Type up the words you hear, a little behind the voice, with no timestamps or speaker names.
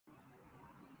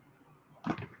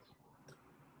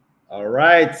All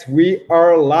right, we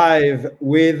are live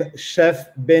with Chef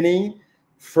Benny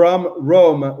from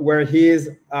Rome, where he is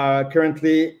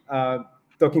currently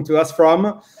talking to us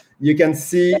from. You can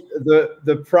see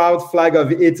the proud flag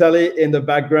of Italy in the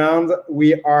background.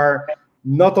 We are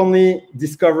not only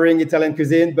discovering Italian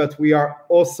cuisine, but we are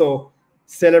also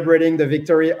celebrating the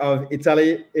victory of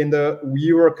Italy in the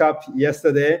Euro Cup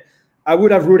yesterday. I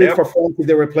would have rooted for France if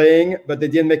they were playing, but they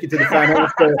didn't make it to the final.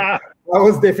 So I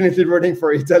was definitely rooting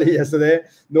for Italy yesterday.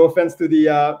 No offense to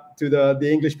the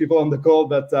English people on the call,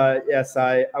 but yes,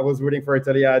 I was rooting for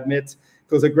Italy. I admit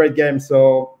it was a great game.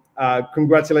 So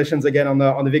congratulations again on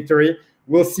the victory.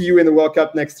 We'll see you in the World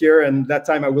Cup next year, and that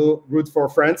time I will root for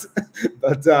France.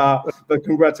 but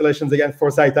congratulations again,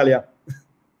 Forza Italia.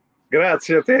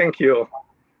 Grazie, thank you.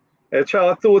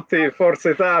 Ciao a tutti, Forza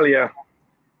Italia.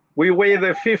 We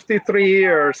waited 53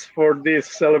 years for this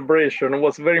celebration. It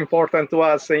was very important to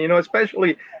us, and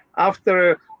especially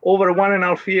after over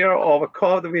 1.5 years of a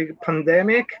COVID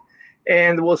pandemic,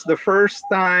 and it was the first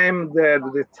time that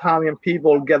the Italian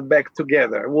people get back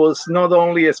together. It was not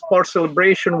only a sports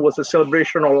celebration, it was a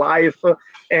celebration of life,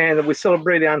 and we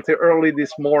celebrated until early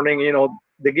this morning.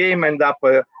 The game ended up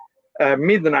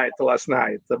midnight last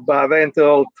night, but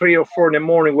until 3 or 4 in the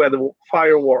morning we had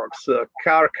fireworks,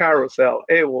 car carousel.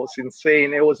 It was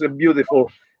insane. It was a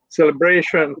beautiful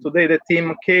celebration. Today the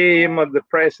team came, the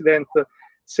president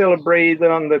celebrated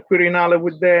on the Quirinale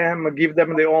with them, give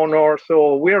them the honor.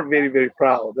 So we are very, very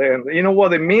proud. And you know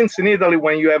what it means in Italy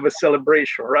when you have a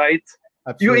celebration, right?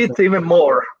 Absolutely. You eat even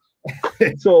more.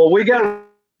 So we got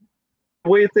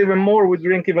to eat even more, we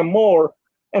drink even more.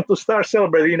 And to start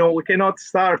celebrating, we cannot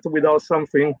start without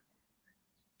something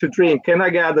to drink. And I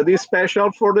got this special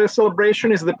for the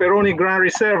celebration is the Peroni Gran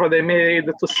Riserva they made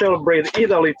to celebrate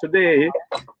Italy today.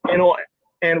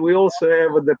 And we also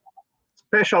have the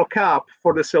special cup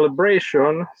for the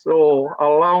celebration. So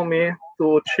allow me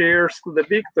to cheers to the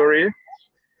victory.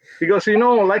 Because,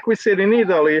 like we said in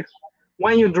Italy,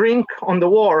 when you drink on the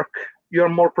work, you're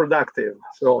more productive.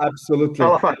 So absolutely,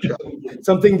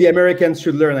 something the Americans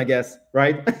should learn, I guess,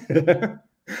 right?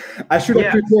 I should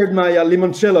have prepared my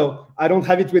limoncello. I don't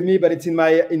have it with me, but it's in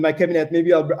my cabinet.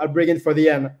 Maybe I'll bring it for the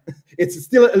end. It's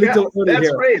still a little early that's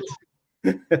here. Great.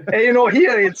 And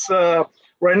here it's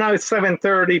right now it's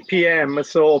 7:30 p.m.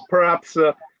 So perhaps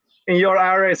in your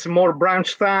area it's more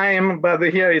brunch time, but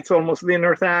here it's almost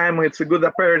dinner time. It's a good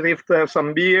aperitif to have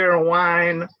some beer,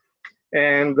 wine,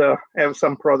 and have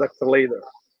some product later.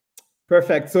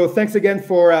 Perfect. So thanks again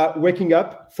for waking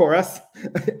up for us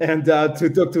and to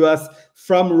talk to us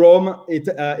from Rome,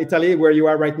 Italy, where you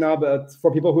are right now. But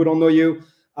for people who don't know you,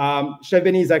 Chef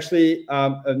Benny is actually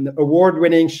an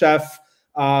award-winning chef,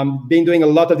 been doing a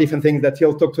lot of different things that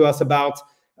he'll talk to us about.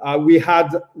 We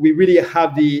really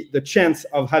have the chance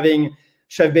of having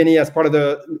Chef Benny as part of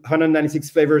the 196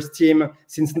 Flavors team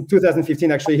since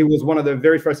 2015. Actually, he was one of the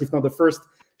very first, if not the first,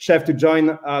 chef to join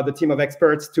the team of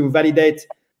experts to validate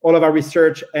all of our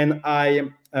research and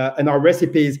our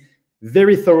recipes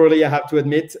very thoroughly, I have to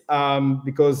admit,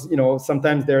 because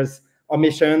sometimes there's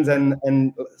omissions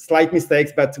and slight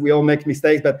mistakes, but we all make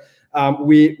mistakes. But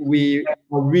we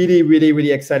are really, really,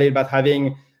 really excited about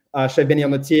having Chef Benny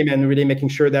on the team and really making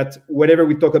sure that whatever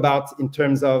we talk about in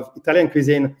terms of Italian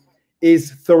cuisine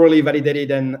is thoroughly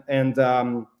validated and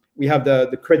we have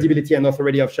the credibility and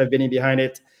authority of Chef Benny behind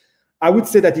it. I would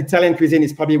say that Italian cuisine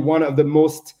is probably one of the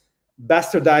most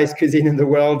bastardized cuisine in the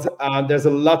world. There's a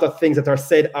lot of things that are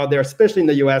said out there, especially in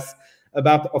the US,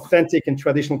 about authentic and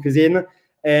traditional cuisine.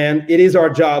 And it is our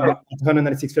job at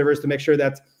 196 Flavors to make sure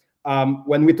that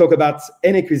when we talk about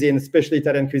any cuisine, especially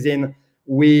Italian cuisine,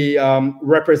 we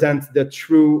represent the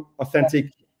true,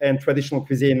 authentic, and traditional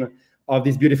cuisine of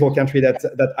this beautiful country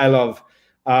that I love.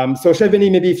 So Chef Benny,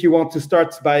 maybe if you want to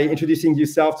start by introducing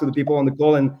yourself to the people on the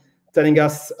call and telling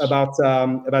us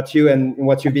about you and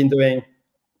what you've been doing.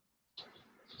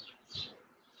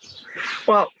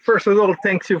 Well, first of all,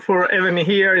 thanks you for having me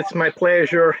here. It's my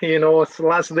pleasure. It's the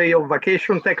last day of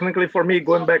vacation, technically for me,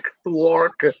 going back to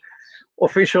work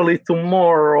officially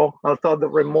tomorrow. I'll thought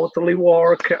remotely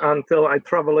work until I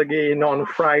travel again on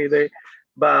Friday,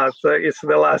 but it's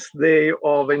the last day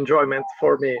of enjoyment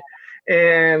for me.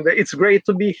 And it's great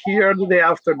to be here the day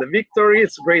after the victory.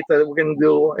 It's great that we can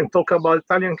do and talk about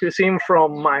Italian cuisine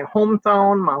from my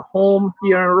hometown, my home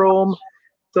here in Rome.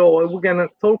 So we're going to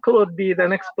talk a little bit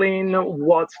and explain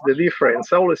what's the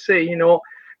difference. I always say,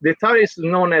 the Italy is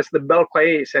known as the bel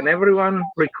paese, and everyone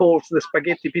recalls the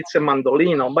spaghetti, pizza,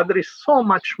 mandolino, but there is so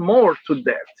much more to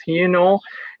that,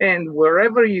 and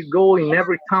wherever you go in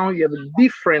every town, you have a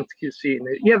different cuisine.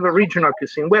 You have a regional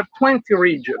cuisine. We have 20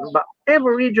 regions, but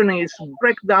every region is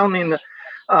break down in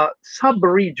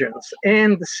sub-regions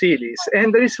and cities.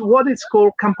 And there is what is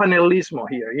called campanilismo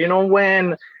here. You know,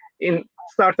 when in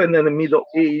starting in the Middle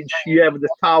Age, you have the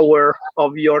tower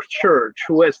of your church,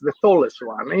 who has the tallest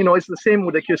one. You know, it's the same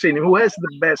with the cuisine. Who has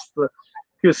the best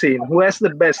cuisine? Who has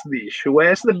the best dish? Who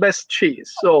has the best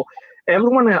cheese? So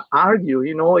everyone argue.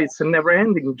 You know, it's never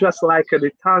ending. Just like an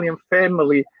Italian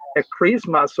family at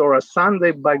Christmas or a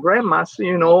Sunday by grandma's.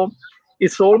 You know,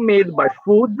 it's all made by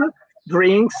food,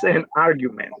 drinks, and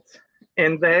argument.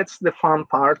 And that's the fun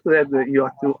part, that you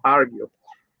have to argue.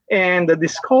 And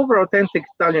discover authentic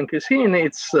Italian cuisine,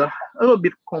 it's a little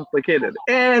bit complicated.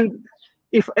 And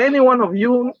if any one of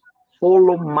you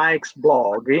follow Mike's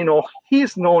blog, you know,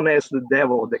 he's known as the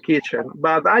devil of the kitchen,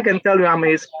 but I can tell you I'm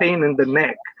his pain in the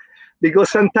neck, because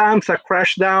sometimes I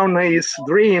crash down his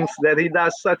dreams that he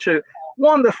does such a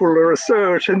wonderful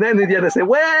research, and then in the end I say,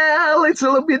 well, it's a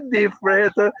little bit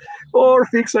different, or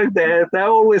things like that. I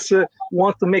always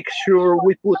want to make sure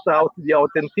we put out the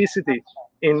authenticity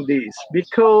in this,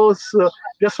 because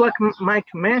just like Mike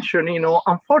mentioned, you know,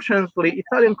 unfortunately,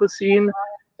 Italian cuisine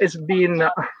has been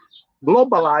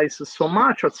globalized so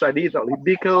much outside Italy,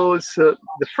 because the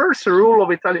first rule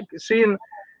of Italian cuisine,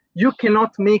 you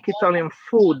cannot make Italian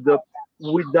food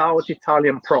without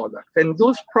Italian product, and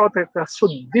those products are so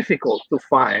difficult to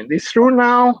find. It's true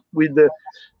now with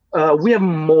we have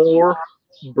more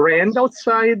brand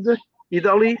outside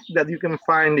Italy that you can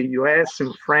find in the US,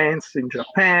 in France, in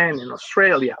Japan, in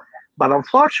Australia. But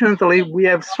unfortunately, we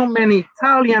have so many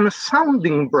Italian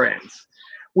sounding brands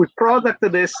with products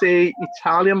that say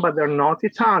Italian, but they're not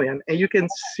Italian. And you can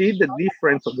see the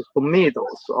difference of the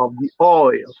tomatoes, of the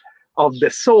oil, of the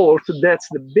salt. That's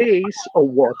the base of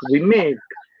what we make.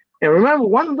 And remember,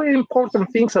 one very important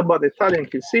thing about Italian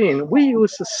cuisine, we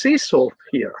use sea salt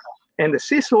here. And the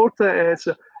sea salt has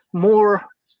more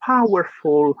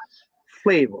powerful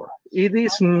flavor. It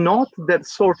is not that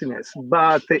saltiness,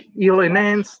 but it'll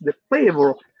enhance the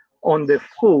flavor on the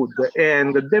food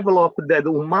and develop that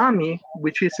umami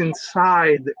which is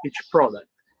inside each product.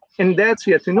 And that's,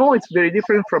 you have to know, it's very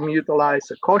different from utilize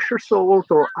a kosher salt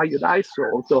or iodized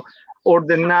salt, or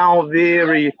the now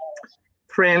very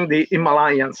trendy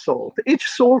Himalayan salt. Each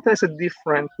salt has a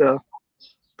different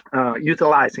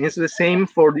utilizing. It's the same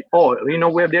for the oil. You know,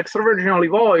 we have the extra virgin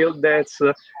olive oil that's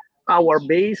our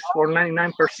base for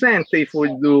 99% if we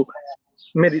do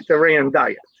Mediterranean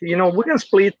diet. You know, we can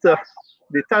split the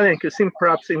Italian cuisine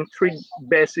perhaps in three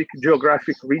basic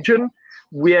geographic regions.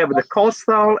 We have the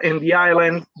coastal and the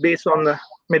island based on the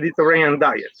Mediterranean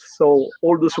diet. So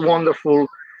all those wonderful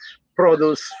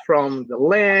produce from the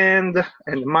land,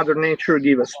 and Mother Nature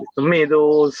give us the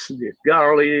tomatoes, the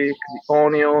garlic, the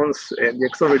onions, and the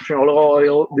extra virgin olive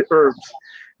oil, the herbs.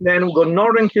 Then we go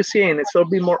northern cuisine, it's a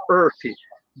little bit more earthy,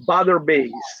 butter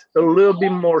based, a little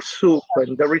bit more soup,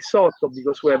 and the risotto,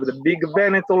 because we have the big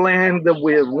Veneto land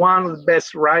with one of the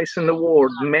best rice in the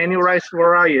world, many rice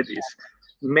varieties,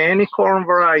 many corn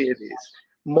varieties,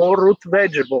 more root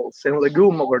vegetables and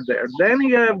legume over there. Then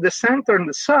you have the center and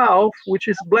the south, which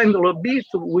is blended a little bit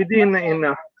within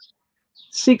in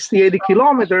 60, 80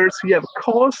 kilometers. You have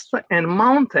coast and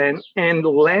mountain and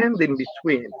land in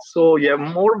between. So you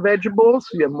have more vegetables,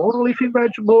 you have more leafy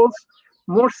vegetables,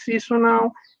 more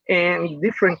seasonal, and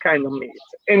different kind of meat.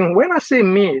 And when I say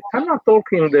meat, I'm not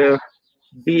talking the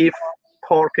beef,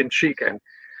 pork, and chicken.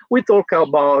 We talk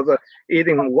about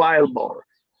eating wild boar.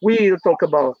 We talk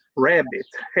about rabbit,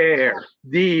 hare,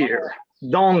 deer,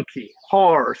 donkey,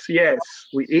 horse. Yes,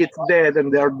 we eat that,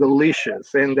 and they're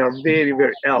delicious, and they're very,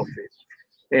 very healthy.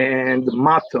 And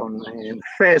mutton, and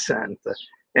pheasant,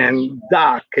 and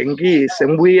duck, and geese.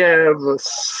 And we have a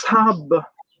sub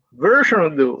version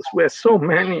of those. We have so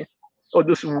many of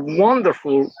those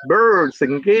wonderful birds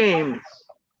and game.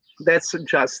 That's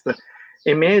just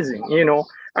amazing. You know,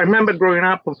 I remember growing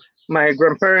up, my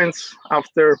grandparents,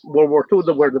 after World War II,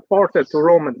 they were deported to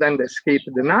Rome, and then they escaped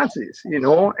the Nazis, you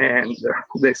know, and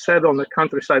they settled on the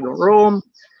countryside of Rome.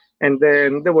 And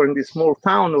then they were in this small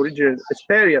town, originally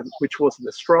Esperia, which was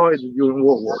destroyed during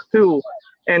World War II.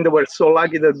 And they were so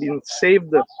lucky that been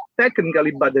saved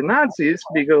technically by the Nazis,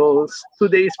 because 2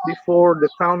 days before the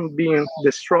town being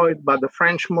destroyed by the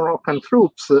French Moroccan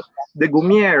troops, the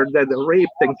Gumier that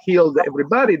raped and killed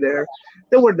everybody there,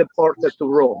 they were deported to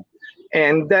Rome.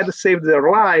 And that saved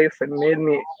their life and made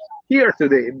me here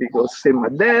today, because saved my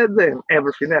dad and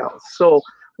everything else. So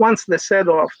once they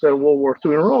settled after World War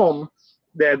II in Rome,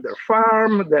 they had their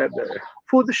farm, they had their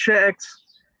food shacks,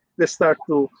 they start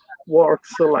to work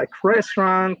like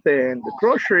restaurant and the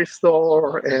grocery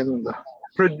store, and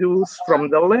produce from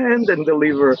the land and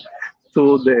deliver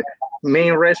to the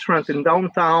main restaurant in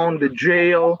downtown, the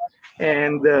jail,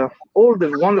 and all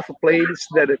the wonderful places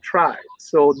that I tried.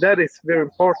 So that is very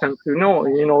important to know,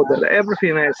 that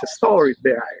everything has a story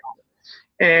behind,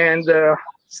 and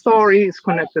story is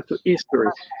connected to history.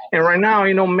 And right now,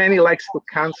 many likes to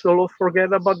cancel or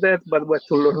forget about that, but we have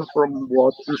to learn from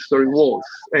what history was.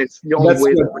 It's the only That's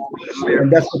way good. that we can get there.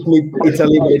 And that's what made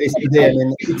Italy what it is today. I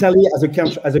mean, Italy as a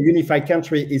country, as a unified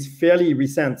country, is fairly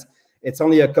recent. It's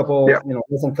only a couple, Yeah.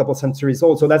 less than a couple centuries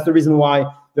old. So that's the reason why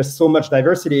there's so much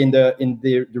diversity in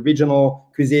the regional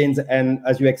cuisines, and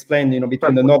as you explained,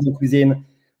 between the northern cuisine,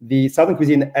 the southern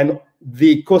cuisine, and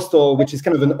the coastal, which is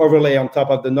kind of an overlay on top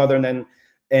of the northern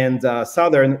and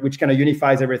southern, which kind of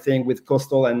unifies everything with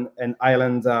coastal and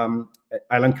island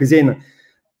cuisine.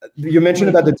 You mentioned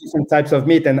about the different types of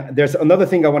meat, and there's another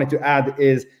thing I wanted to add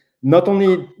is not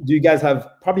only do you guys have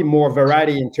probably more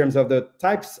variety in terms of the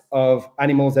types of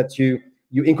animals that you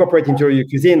incorporate into your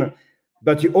cuisine,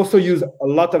 but you also use a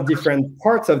lot of different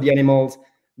parts of the animals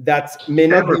that may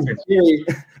not be Everything. very,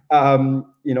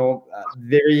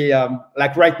 very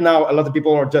like right now. A lot of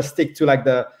people are just stick to like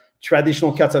the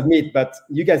traditional cuts of meat, but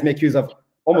you guys make use of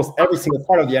almost every single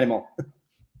part of the animal.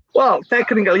 Well,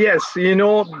 technically, yes.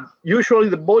 Usually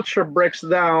the butcher breaks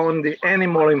down the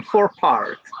animal in four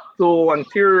parts, two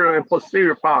anterior and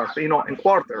posterior parts, in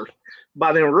quarters.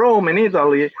 But in Rome and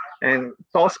Italy and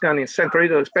Tuscany, Central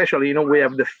Italy especially, we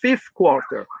have the fifth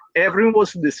quarter. Everything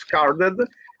was discarded,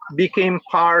 became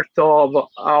part of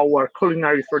our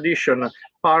culinary tradition,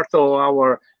 part of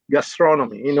our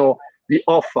gastronomy, the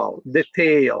offal, the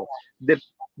tail, the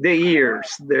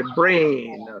ears, the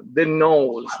brain, the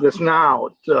nose, the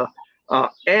snout,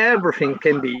 everything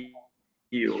can be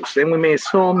used. And we made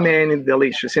so many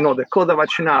delicious, the coda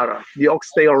vaccinara, the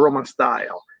oxtail Roman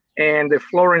style, and the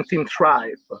Florentine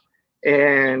tripe,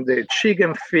 and the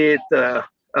chicken feet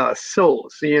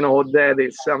sauce, that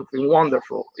is something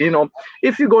wonderful.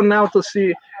 If you go now to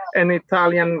see an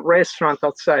Italian restaurant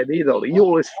outside Italy, you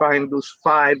always find those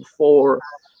 5, 4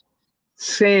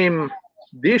 same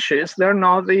dishes. They're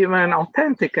not even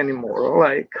authentic anymore.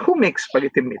 Like, who makes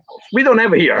spaghetti meatballs? We don't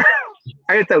have it here.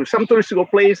 I tell you, some touristical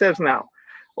places now,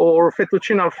 or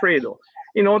fettuccine alfredo.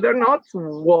 They're not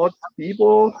what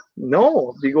people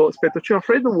know, because fettuccine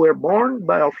alfredo were born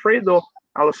by Alfredo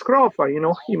alla Scrofa.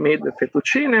 He made the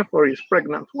fettuccine for his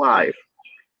pregnant wife,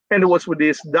 and it was with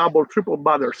this double, triple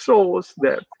butter sauce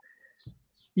that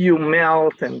you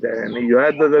melt, and then you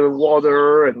add the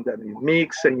water, and then you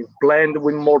mix and you blend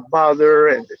with more butter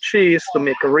and the cheese to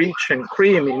make it rich and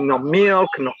creamy. No milk,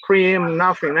 no cream,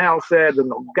 nothing else added,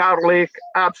 no garlic,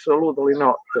 absolutely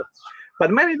not.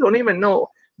 But many don't even know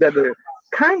that the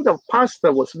kind of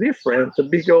pasta was different,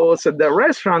 because the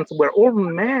restaurants were all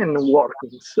men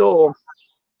working. So,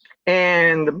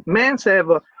 and men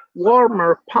have a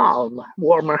warmer palm,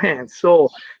 warmer hands. So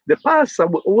the pasta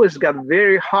always got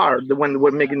very hard when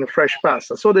we're making the fresh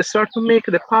pasta. So they start to make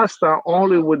the pasta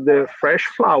only with the fresh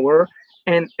flour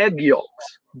and egg yolks.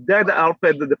 That helped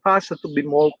the pasta to be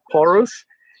more porous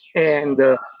and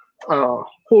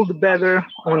hold better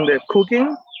on the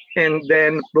cooking, and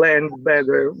then blend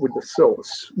better with the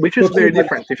sauce, which is very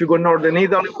different. If you go northern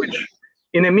Italy, which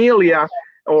in Emilia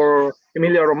or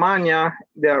Emilia Romagna,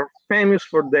 they're famous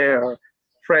for their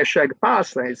fresh egg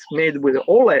pasta. It's made with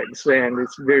all eggs, and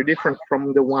it's very different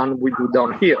from the one we do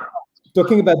down here.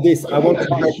 Talking about this, I want to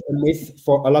break a myth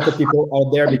for a lot of people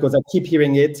out there, because I keep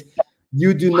hearing it.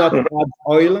 You do not add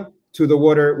oil to the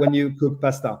water when you cook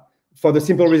pasta, for the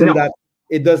simple reason that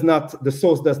it does not, the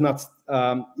sauce does not,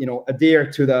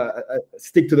 adhere to the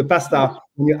stick to the pasta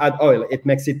when you add oil. It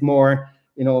makes it more,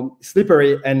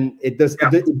 slippery, and it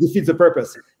defeats the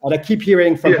purpose. And I keep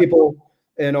hearing from people,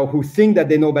 who think that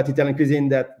they know about Italian cuisine,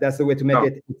 that that's the way to make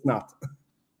it. It's not.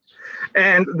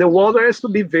 And the water has to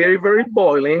be very, very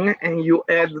boiling, and you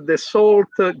add the salt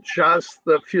just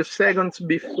a few seconds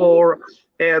before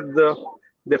add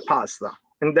the pasta.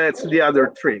 And that's the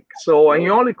other trick. So, and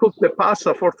you only cook the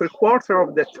pasta for 3/4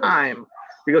 of the time,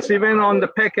 because even on the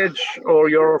package or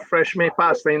your fresh made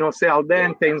pasta, say al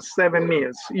dente in 7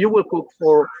 minutes, you will cook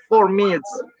for 4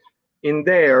 minutes in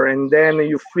there, and then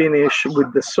you finish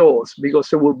with the sauce,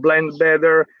 because it will blend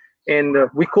better. And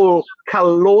we call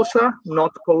callosa,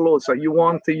 not collosa. You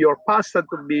want your pasta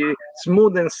to be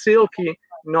smooth and silky,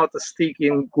 not sticky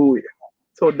and gooey.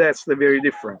 So that's the very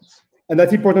difference. And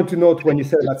that's important to note when you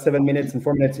say about 7 minutes and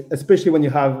 4 minutes, especially when you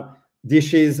have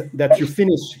dishes that you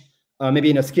finish maybe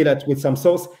in a skillet with some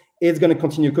sauce. It's going to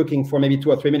continue cooking for maybe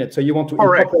 2 or 3 minutes. So you want to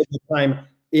incorporate the time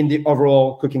in the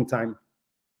overall cooking time.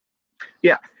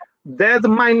 Yeah. That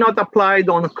might not apply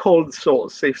on cold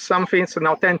sauce. If something's an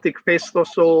authentic pesto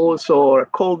sauce or a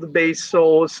cold base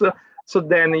sauce, so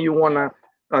then you want to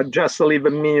just leave a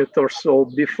minute or so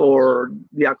before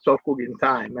the actual cooking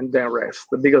time and then rest,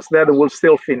 because that will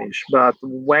still finish. But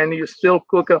when you still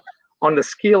cook on the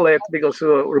skillet, because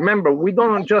remember, we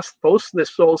don't just toast the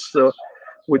sauce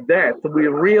with that. We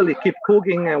really keep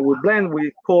cooking and we blend.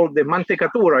 We call the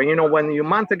mantecatura. When you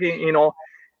manteca,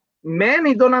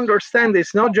 many don't understand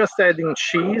it's not just adding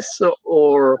cheese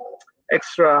or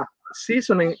extra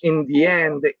seasoning. In the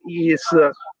end, is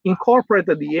incorporate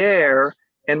the air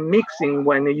and mixing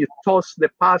when you toast the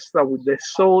pasta with the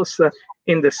sauce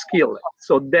in the skillet.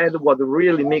 So that what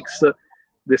really makes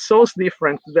the sauce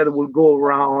different, that will go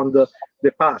around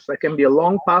the pasta. It can be a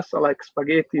long pasta like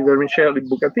spaghetti, vermicelli,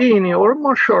 bucatini, or a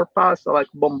more short pasta like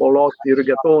bombolotti,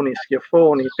 rigatoni,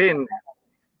 schiaffoni, penne.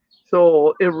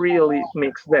 So it really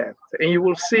makes that. And you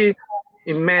will see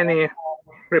in many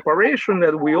preparation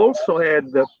that we also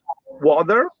add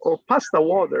water or pasta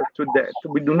water to that.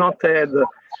 We do not add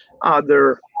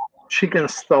other chicken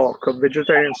stock or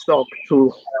vegetarian stock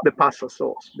to the pasta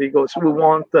sauce, because we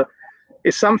want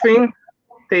if something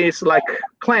tastes like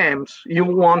clams, you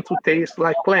want to taste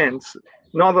like clams,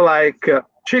 not like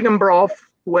chicken broth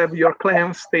to have your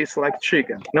clams taste like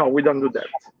chicken. No, we don't do that.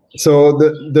 So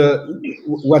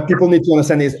what people need to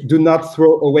understand is, do not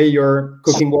throw away your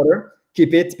cooking water.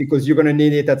 Keep it, because you're going to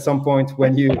need it at some point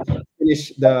when you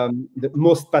finish the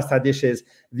most pasta dishes.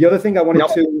 The other thing I wanted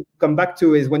to come back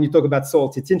to is when you talk about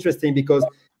salt. It's interesting because,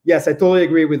 yes, I totally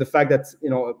agree with the fact that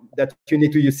that you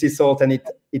need to use sea salt, and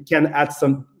it can add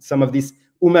some of this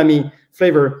umami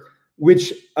flavor,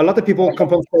 which a lot of people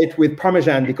compensate with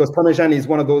Parmesan, because Parmesan is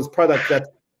one of those products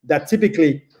that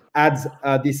typically adds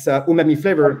this umami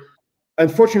flavor.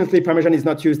 Unfortunately, Parmesan is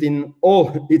not used in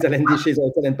all Italian dishes or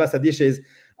Italian pasta dishes,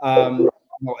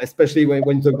 especially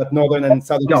when you talk about northern and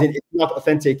southern cuisine. It's not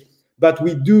authentic, but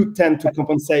we do tend to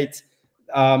compensate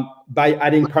by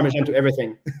adding Parmesan to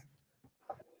everything.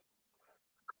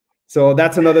 So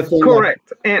that's another thing.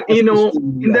 Correct. And in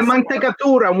the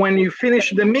mantecatura, when you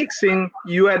finish the mixing,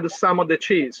 you add some of the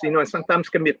cheese. Sometimes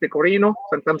can be a pecorino,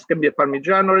 sometimes can be a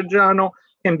Parmigiano Reggiano,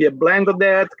 can be a blend of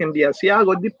that, can be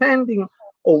Asiago, depending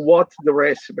on what the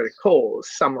recipe calls.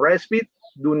 Some recipes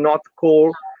do not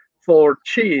call for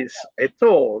cheese at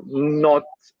all, not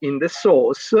in the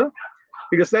sauce,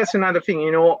 because that's another thing.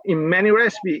 In many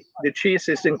recipes, the cheese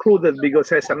is included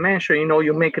because, as I mentioned,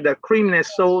 you make the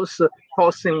creaminess sauce,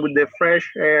 tossing with the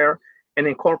fresh air and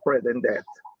incorporating that.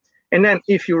 And then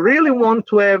if you really want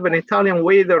to have an Italian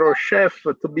waiter or chef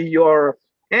to be your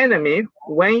enemy,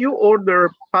 when you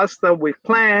order pasta with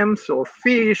clams or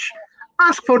fish,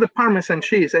 ask for the Parmesan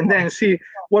cheese and then see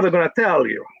what they're going to tell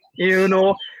you.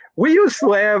 We used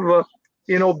to have,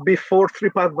 before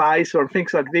TripAdvisor or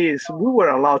things like this, we were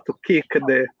allowed to kick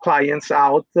the clients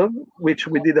out, which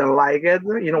we didn't like it.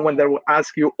 When they would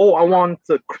ask you, oh, I want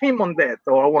cream on that,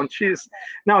 or I want cheese.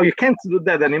 Now you can't do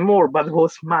that anymore, but it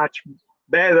was much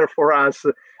better for us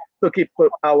to keep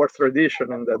our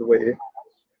tradition in that way.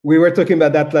 We were talking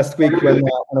about that last week when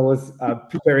I was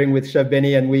preparing with Chef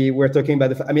Benny, and we were talking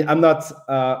about I'm not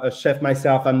a chef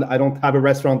myself, and I don't have a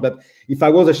restaurant, but if I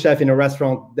was a chef in a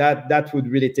restaurant, that would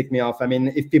really tick me off.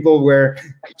 If people were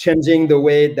changing the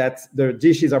way that the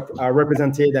dishes are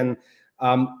represented and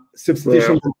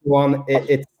substitutions and so on,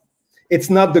 it's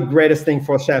not the greatest thing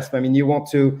for chefs. You want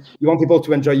people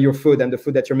to enjoy your food and the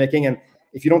food that you're making, and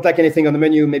if you don't like anything on the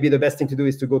menu, maybe the best thing to do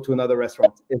is to go to another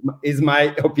restaurant. Is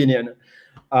my opinion.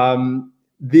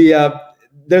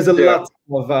 There's a lot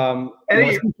of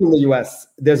especially in the US,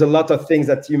 there's a lot of things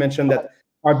that you mentioned that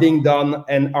are being done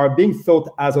and are being thought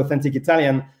as authentic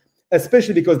Italian,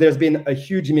 especially because there's been a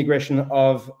huge immigration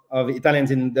of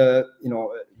Italians in the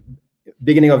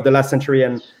beginning of the last century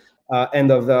and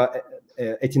end of the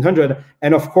 1800.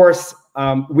 And of course,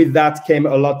 with that came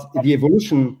a lot the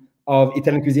evolution of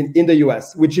Italian cuisine in the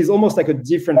US, which is almost like a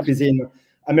different cuisine.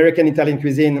 American Italian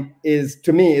cuisine is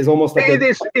almost like it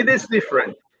is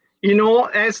different.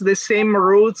 Has the same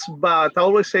roots, but I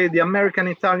always say the American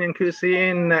Italian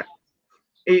cuisine,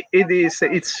 it is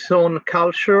its own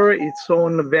culture, its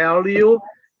own value,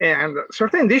 and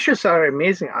certain dishes are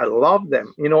amazing. I love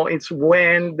them. It's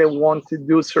when they want to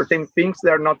do certain things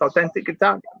that are not authentic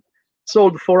Italian.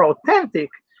 So for authentic,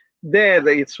 that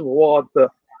it's what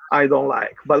I don't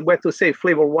like. But what to say,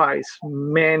 flavor-wise,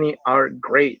 many are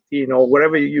great.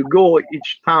 Wherever you go,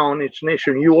 each town, each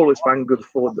nation, you always find good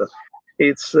food.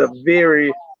 It's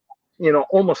very,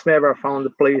 almost never found a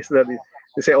place that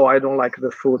they say, oh, I don't like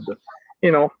the food. I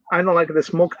don't like the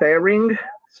smoked herring.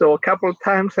 So a couple of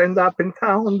times I end up in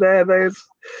town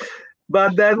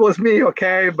but that was me,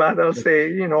 okay? But I'll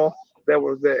say, that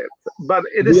was it. But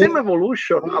the same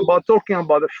evolution about talking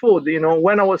about the food,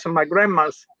 when I was in my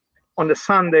grandma's, on the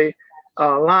Sunday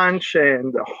lunch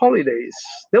and the holidays,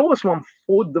 there was one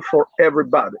food for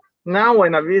everybody. Now,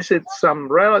 when I visit some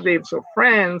relatives or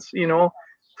friends,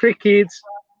 three kids,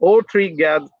 all three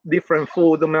get different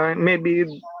food. Maybe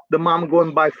the mom go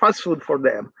and buy fast food for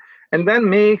them, and then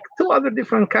make two other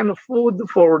different kind of food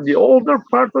for the older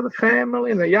part of the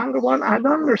family and the younger one. I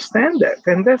don't understand that,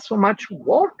 and that's so much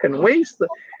work and waste,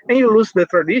 and you lose the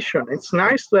tradition. It's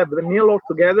nice to have the meal all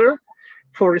together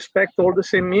for respect all the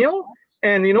same meal,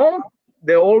 and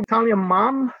the old Italian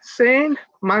mom saying,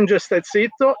 "Mangia stai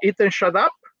zitto, eat and shut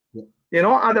up."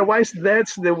 Otherwise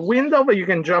that's the window where you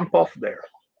can jump off there.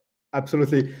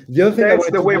 Absolutely. The other thing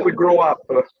that's the way we grow up.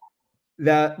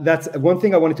 That's one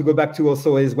thing I wanted to go back to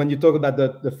also is when you talk about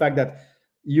the fact that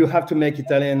you have to make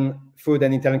Italian food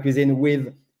and Italian cuisine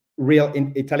with real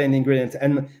Italian ingredients.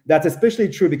 And that's especially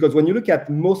true because when you look at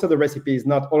most of the recipes,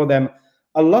 not all of them,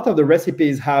 a lot of the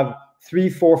recipes have 3,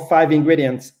 4, 5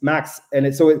 ingredients max. And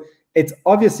it's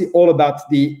obviously all about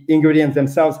the ingredients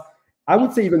themselves. I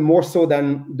would say even more so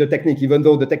than the technique, even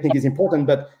though the technique is important.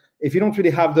 But if you don't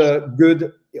really have the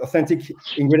good, authentic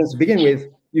ingredients to begin with,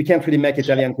 you can't really make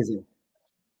Italian cuisine.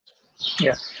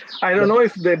 Yeah, I don't know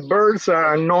if the birds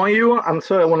annoy you. I'm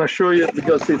sorry, I want to show you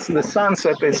because it's the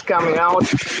sunset is coming out.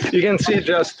 You can see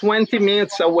just 20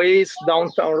 minutes away is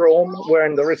downtown Rome. We're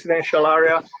in the residential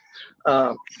area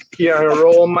here in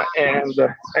Rome, and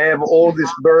I have all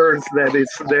these birds that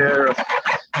it's their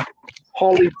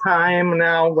holy time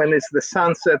now. When it's the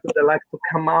sunset, they like to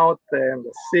come out and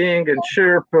sing and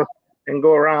chirp and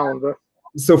go around.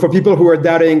 So for people who are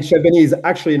doubting, Chef Benny is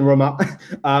actually in Roma.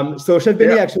 So Chef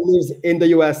Benny actually lives in the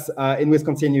U.S., in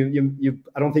Wisconsin.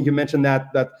 I don't think you mentioned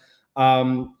that, but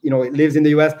he lives in the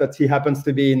U.S., but he happens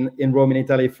to be in Rome in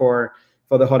Italy for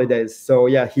the holidays. So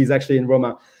yeah, he's actually in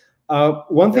Roma.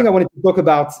 One thing I wanted to talk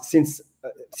about since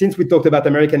we talked about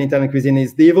American Italian cuisine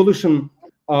is the evolution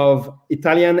of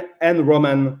Italian and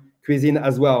Roman cuisine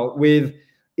as well, with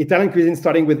Italian cuisine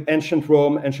starting with ancient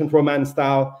Roman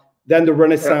style, then the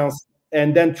Renaissance,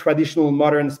 and then traditional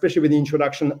modern, especially with the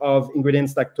introduction of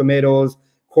ingredients like tomatoes,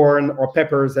 corn, or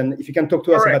peppers. And if you can talk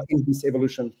to us about this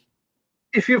evolution.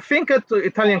 If you think of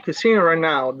Italian cuisine right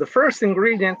now, the first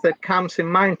ingredient that comes in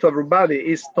mind to everybody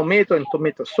is tomato and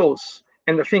tomato sauce.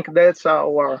 And I think that's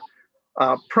our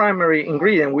primary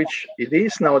ingredient, which it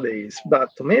is nowadays.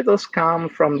 But tomatoes come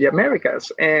from the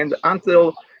Americas. And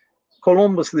until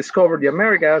Columbus discovered the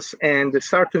Americas and they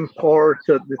started to import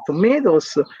the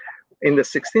tomatoes, in the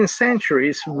 16th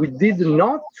centuries, we did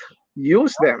not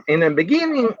use them. In the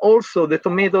beginning, also, the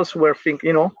tomatoes were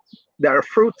they are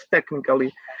fruit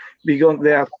technically, because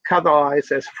they are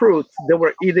categorized as fruit. They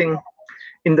were eating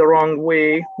in the wrong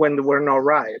way when they were not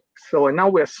ripe. So now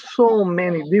we have so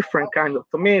many different kinds of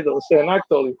tomatoes. And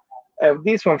actually, I have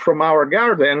this one from our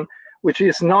garden, which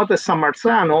is not a San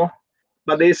Marzano,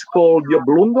 but it's called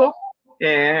Dioblundo.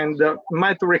 And you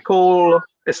might recall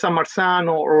a San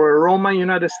Marzano or a Roma,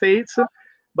 United States,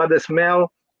 but the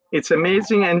smell, it's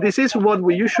amazing. And this is what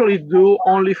we usually do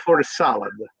only for a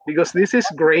salad, because this is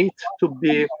great to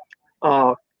be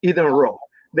eaten raw.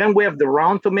 Then we have the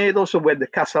round tomatoes, so we have the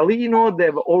Casalino, they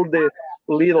have all the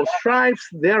little stripes.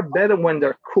 They're better when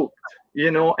they're cooked,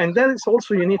 and that is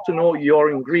also, you need to know your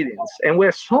ingredients. And we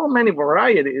have so many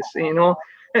varieties, and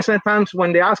sometimes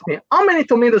when they ask me, how many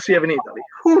tomatoes do you have in Italy?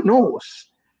 Who knows?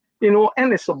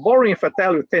 And it's so boring if I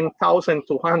tell you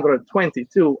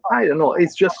 10,222. I don't know.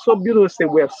 It's just so beautiful that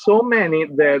we have so many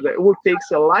that it will take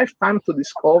a lifetime to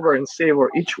discover and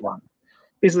savor each one.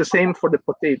 It's the same for the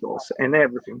potatoes and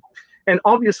everything. And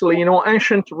obviously,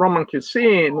 ancient Roman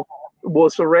cuisine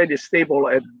was already stable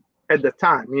at the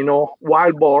time.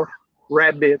 Wild boar,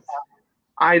 rabbit,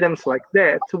 items like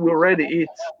that we already eat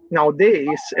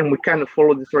nowadays, and we kind of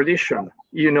follow the tradition.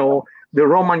 The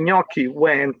Roman gnocchi,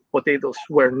 when potatoes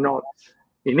were not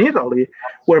in Italy,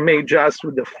 were made just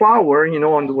with the flour,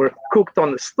 and were cooked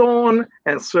on the stone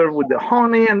and served with the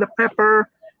honey and the pepper.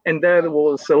 And there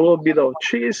was a little bit of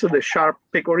cheese, the sharp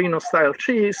pecorino style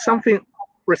cheese, something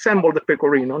resembled the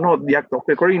pecorino, not the actual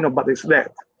pecorino, but it's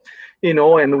that. And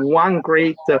one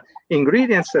great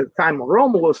ingredient at the time of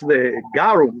Rome was the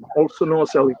garum, also known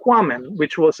as liquamen,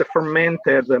 which was a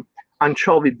fermented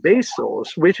anchovy-based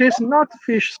sauce, which is not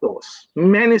fish sauce.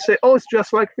 Many say, oh, it's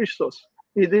just like fish sauce.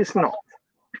 It is not.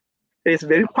 It's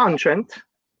very pungent,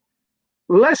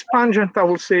 less pungent, I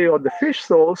would say, of the fish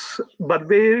sauce, but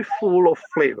very full of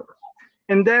flavor.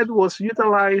 And that was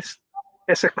utilized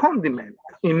as a condiment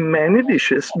in many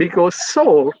dishes because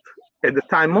salt at the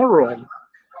time of Rome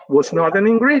was not an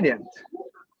ingredient.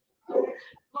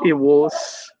 It was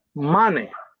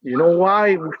money. You know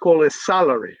why we call it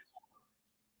salary?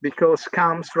 because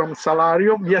comes from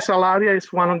Salario. Via Salaria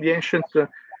is one of the ancient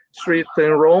streets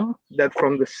in Rome that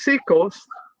from the seacoast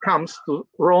comes to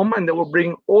Rome, and they will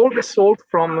bring all the salt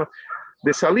from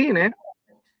the Saline,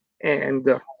 and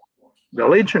the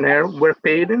legionnaires were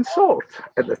paid in salt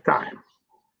at the time.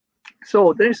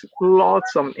 So there's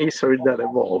lots of history that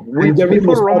evolved.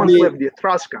 Before Romans, we have the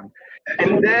Etruscan.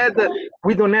 And that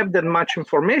we don't have that much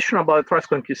information about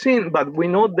Etruscan cuisine, but we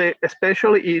know they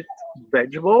especially eat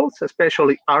vegetables,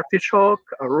 especially artichoke,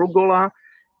 arugula,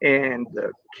 and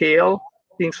kale,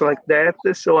 things like that.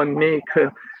 So I make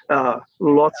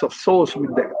lots of sauce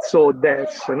with that. So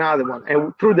that's another one.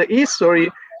 And through the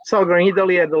history, Southern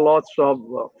Italy had lots of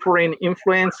foreign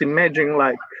influence. Imagine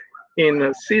like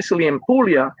in Sicily and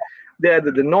Puglia, they had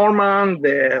the Norman,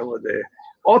 they have the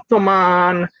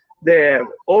Ottoman, they have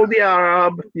all the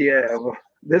Arab, they have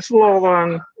the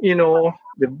Slovan, you know,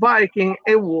 the Viking.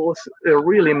 It was a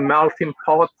really melting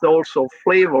pot also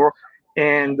flavor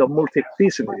and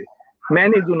multiplicity.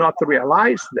 Many do not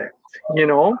realize that, you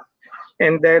know,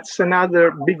 and that's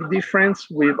another big difference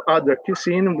with other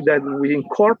cuisine, that we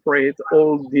incorporate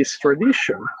all this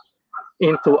tradition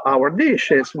into our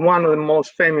dishes. One of the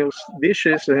most famous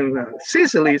dishes in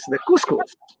Sicily is the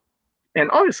couscous. And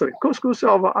obviously, couscous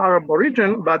of Arab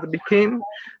origin, but became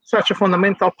such a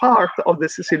fundamental part of the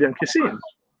Sicilian cuisine.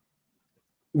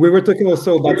 We were talking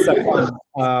also about saffron,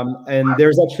 and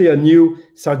there's actually a new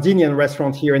Sardinian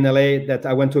restaurant here in LA that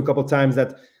I went to a couple of times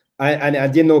that I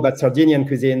didn't know about Sardinian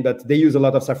cuisine, but they use a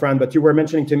lot of saffron. But you were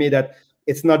mentioning to me that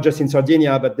it's not just in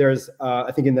Sardinia, but there's,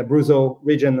 I think in the Abruzzo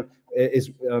region,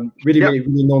 is really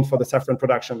known for the saffron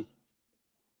production.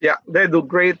 Yeah, they do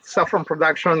great saffron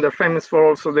production. They're famous for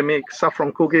also, they make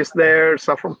saffron cookies there,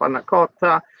 saffron panna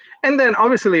cotta. And then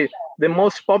obviously the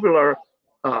most popular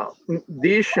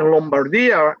dish in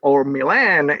Lombardia or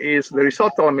Milan is the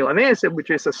risotto alla Milanese, which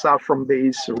is a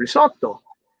saffron-based risotto.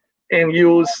 And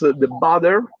use the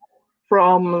butter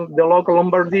from the local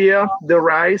Lombardia, the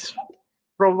rice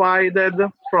provided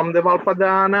from the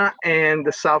Valpadana, and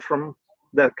the saffron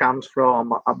that comes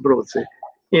from Abruzzi.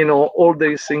 You know, all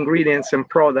these ingredients and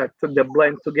products that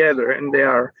blend together, and they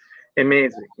are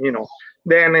amazing, you know.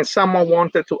 Then someone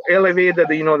wanted to elevate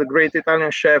that, you know, the great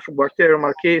Italian chef Gualtiero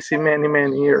Marchesi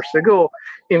many years ago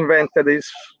invented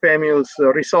this famous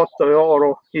risotto e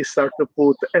oro. He started to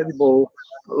put edible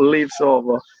leaves of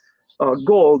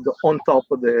gold on top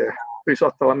of the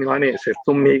risotto alla Milanese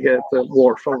to make it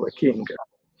worth of a king.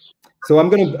 So I'm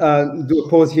going to do a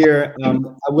pause here.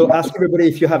 I will ask everybody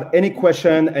if you have any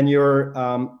question and you're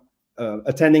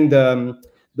attending the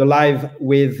live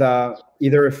with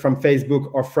either from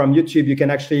Facebook or from YouTube, you can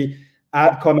actually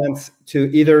add comments to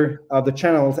either of the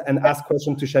channels and ask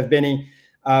questions to Chef Benny.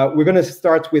 We're going to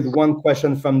start with one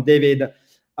question from David.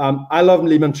 I love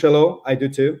limoncello. I do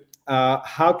too.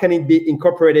 How can it be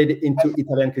incorporated into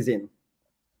Italian cuisine?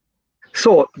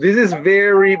 So this is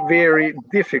very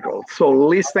difficult. So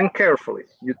listen carefully.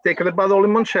 You take the bottle of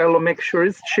limoncello, make sure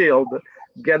it's chilled,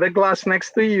 get a glass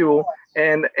next to you,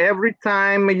 and every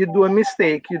time you do a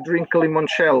mistake, you drink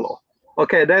limoncello.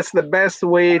 Okay, that's the best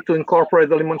way to incorporate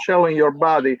the limoncello in your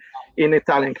body in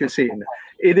Italian cuisine.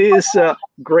 It is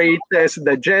great as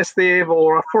digestive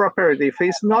or for aperitif.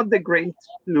 It's not the great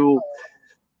to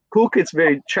cook, it's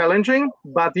very challenging,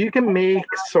 but you can make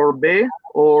sorbet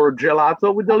or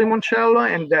gelato with the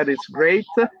limoncello, and that is great.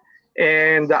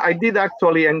 And I did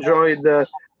actually enjoy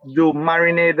do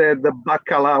marinated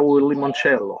bacalao with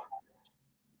limoncello.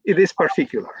 It is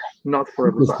particular, not for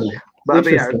everybody. But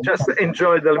yeah, just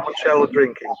enjoy the limoncello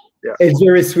drinking. Yeah. It's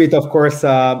very sweet, of course.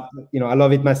 You know, I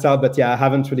love it myself, but yeah, I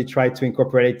haven't really tried to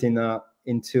incorporate it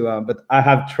into. But I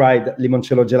have tried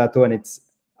limoncello gelato, and it's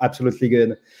absolutely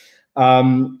good.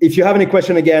 If you have any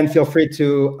question, again, feel free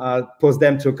to post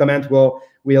them to comment.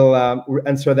 We'll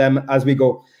answer them as we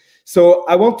go. So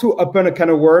I want to open a can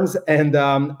of worms, and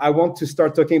I want to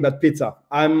start talking about pizza.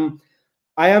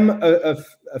 I am a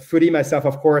foodie myself,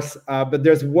 of course, but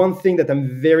there's one thing that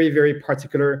I'm very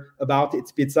particular about.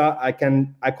 It's pizza.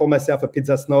 I call myself a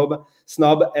pizza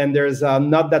snob, and there's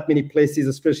not that many places,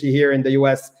 especially here in the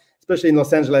US, especially in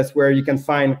Los Angeles, where you can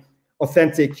find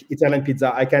authentic Italian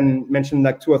pizza. I can mention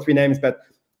like 2 or 3 names, but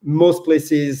most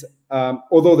places,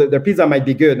 although their pizza might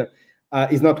be good,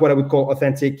 is not what I would call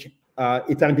authentic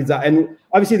Italian pizza. And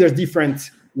obviously there's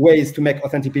different ways to make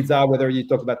authentic pizza, whether you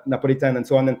talk about Napolitan and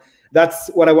so on. And that's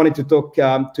what I wanted to talk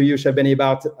to you, Chef Benny,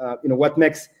 about, you know, what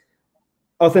makes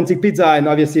authentic pizza. And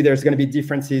obviously there's going to be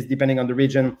differences depending on the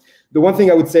region. The one thing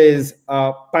I would say is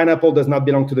pineapple does not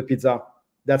belong to the pizza.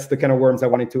 That's the kind of worms I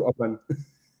wanted to open.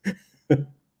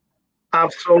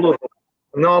 Absolutely.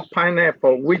 No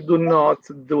pineapple. We do not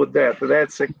do that.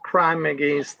 That's a crime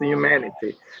against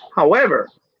humanity. However,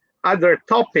 other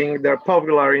topping they're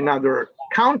popular in other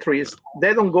countries,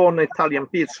 they don't go on Italian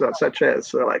pizza, such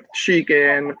as like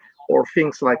chicken or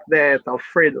things like that,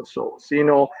 Alfredo sauce.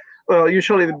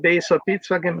 Usually the base of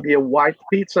pizza can be a white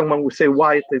pizza. When we say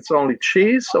white, it's only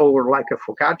cheese or like a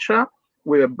focaccia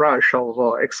with a brush of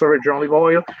extra virgin olive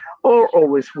oil, or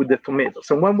always with the tomatoes.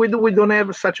 And when we do, we don't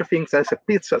have such a thing as a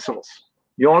pizza sauce.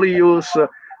 You only use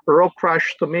raw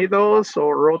crushed tomatoes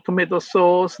or raw tomato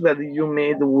sauce that you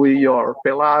made with your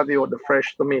pelati or the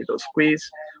fresh tomato squeeze,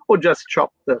 or just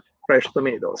chopped fresh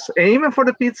tomatoes. And even for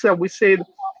the pizza, we said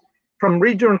from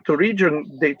region to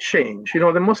region, they change.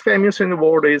 The most famous in the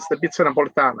world is the pizza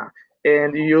napoletana,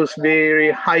 and you use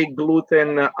very high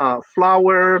gluten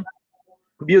flour,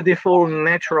 beautiful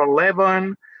natural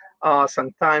leaven.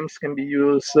 Sometimes can be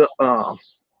used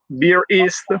beer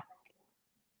yeast,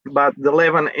 but the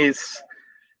leaven is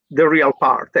the real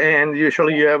part. And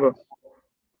usually you have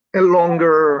a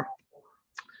longer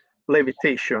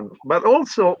levitation. But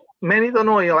also, many don't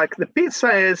know, like the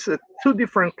pizza has two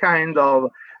different kind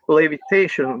of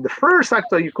levitation. The first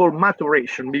actually you call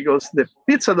maturation, because the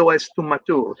pizza dough has to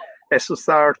mature, has to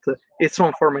start its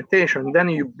own fermentation. Then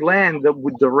you blend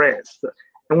with the rest.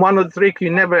 And one of the tricks, you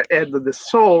never add the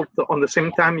salt on the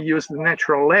same time you use the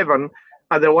natural leaven,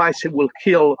 otherwise it will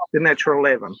kill the natural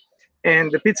leaven.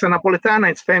 And the pizza napoletana,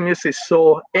 it's famous, it's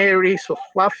so airy, so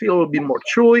fluffy, a little bit more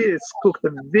chewy. It's cooked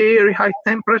at very high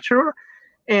temperature,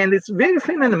 and it's very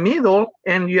thin in the middle,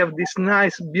 and you have this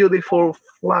nice, beautiful,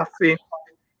 fluffy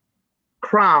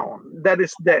crown that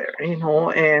is there,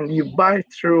 and you bite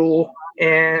through,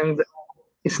 and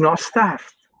it's not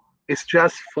stuffed. It's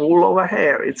just full of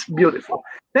hair. It's beautiful.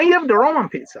 Then you have the Roman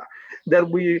pizza that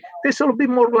tastes a little bit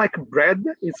more like bread.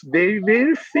 It's very,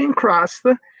 very thin crust,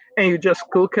 and you just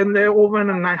cook in the oven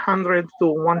at 900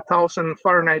 to 1000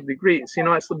 Fahrenheit degrees. It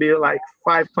has to be like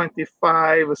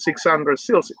 525, 600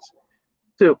 Celsius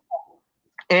too.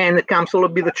 And it comes a little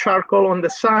bit of charcoal on the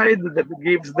side that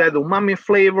gives that umami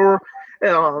flavor.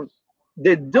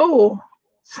 The dough,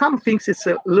 some things it's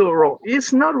a little raw.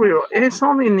 It's not real. It's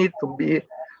only need to be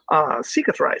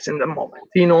cicatrized in the moment,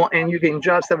 and you can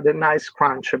just have the nice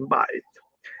crunch and bite.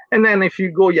 And then if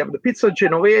you go, you have the pizza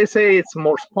Genovese, it's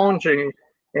more spongy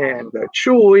and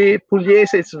chewy.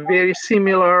 Pugliese, it's very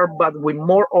similar, but with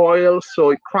more oil, so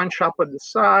it crunch up at the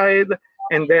side,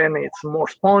 and then it's more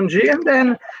spongy. And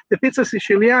then the pizza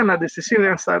Siciliana, the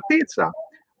Sicilian style pizza,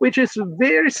 which is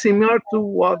very similar to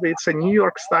what it's a New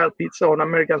York style pizza or an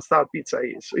American style pizza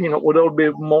is. With a little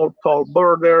bit more tall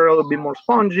border, a little bit more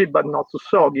spongy, but not too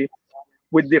soggy,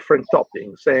 with different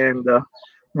toppings. And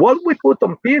what we put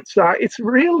on pizza, it's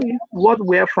really what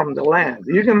we have from the land.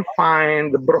 You can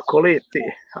find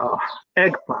broccoletti,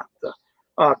 eggplant,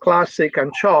 classic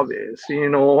anchovies,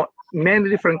 many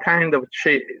different kind of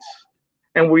cheese.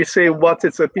 And we say what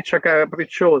is a pizza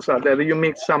capricciosa, that you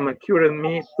mix some cured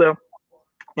meat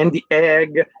and the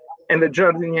egg and the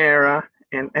giardiniera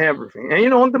and everything.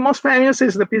 And the most famous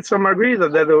is the pizza margherita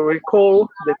that we call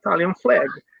the Italian flag,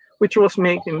 which was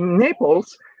made in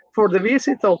Naples for the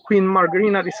visit of Queen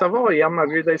Margherita di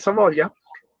Savoia.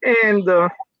 And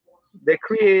they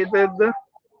created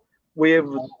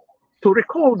to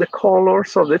recall the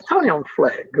colors of the Italian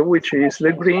flag, which is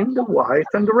the green, the white,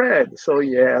 and the red. So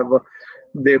you have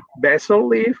the basil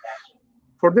leaf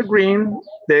for the green,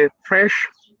 the fresh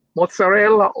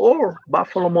mozzarella or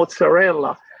buffalo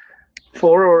mozzarella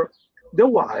for the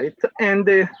white, and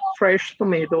the fresh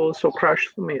tomatoes or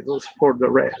crushed tomatoes for the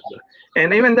red.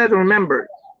 And even that, remember,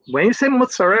 when you say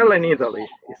mozzarella in Italy,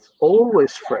 it's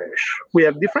always fresh. We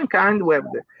have different kinds. We have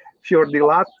the fior di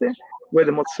latte, we have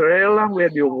the mozzarella, we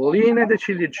have the ovoline, the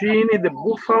ciliegini, the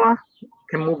bufala,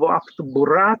 can move up to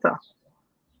burrata.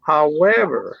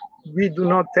 However, we do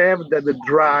not have the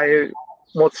dry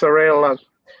mozzarella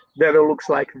that looks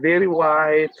like very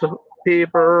white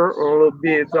paper, or a little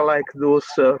bit like those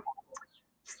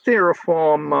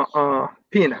styrofoam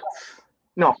peanuts.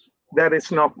 No, that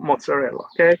is not mozzarella,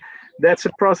 okay? That's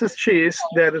a processed cheese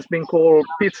that has been called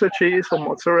pizza cheese or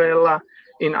mozzarella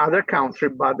in other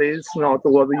countries, but it's not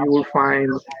what you will find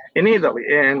in Italy.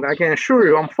 And I can assure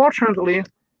you, unfortunately,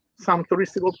 some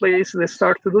touristical places, they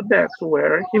start to do that,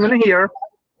 where even here,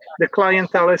 the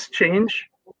clientele has changed.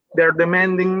 They're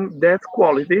demanding that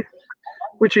quality,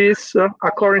 which is,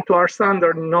 according to our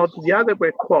standard, not the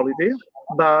adequate quality,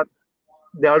 but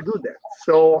they'll do that.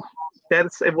 So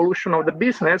that's evolution of the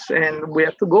business, and we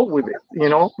have to go with it.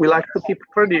 We like to keep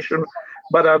tradition,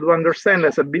 but I do understand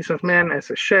as a businessman, as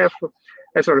a chef,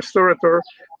 as a restaurateur,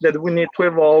 that we need to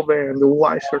evolve, and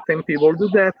why certain people do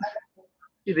that,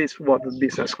 it is what the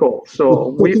business calls. So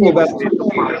we always need to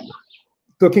find.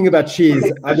 Talking about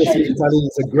cheese, obviously Italy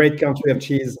is a great country of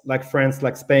cheese, like France,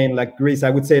 like Spain, like Greece. I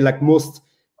would say like most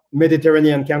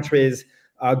Mediterranean countries,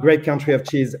 a great country of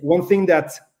cheese. One thing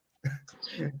that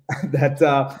you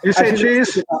say actually,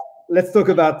 cheese. Let's talk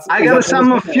about. I got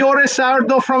some Fiore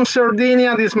Sardo from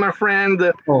Sardinia. This is my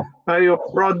friend. Oh. I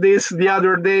brought this the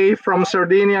other day from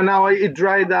Sardinia. Now it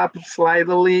dried up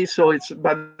slightly, so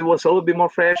but it was a little bit more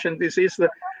fresh. And this is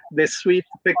the sweet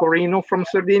pecorino from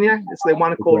Sardinia. It's the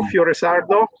one called Fiore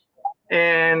Sardo,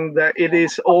 and it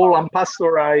is all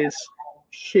unpasteurized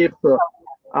sheep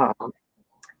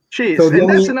cheese. So and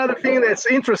that's another thing that's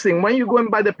interesting. When you go and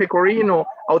buy the pecorino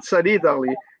outside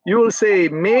Italy, you will say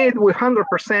made with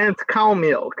 100% cow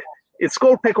milk. It's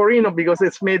called pecorino because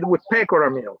it's made with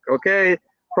pecora milk, okay,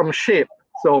 from sheep.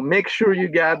 So make sure you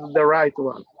get the right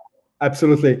one.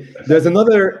 Absolutely. There's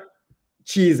another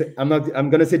cheese. I'm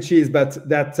going to say cheese, but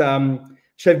that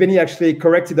Chef Benny actually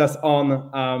corrected us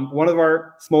on one of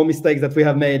our small mistakes that we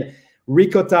have made.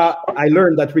 Ricotta, I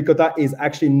learned that ricotta is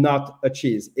actually not a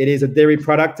cheese. It is a dairy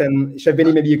product. And Chef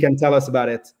Benny, maybe you can tell us about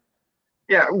it.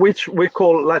 Yeah, which we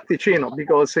call latticino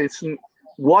because it's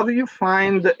what you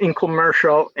find in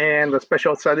commercial and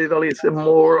especially outside Italy is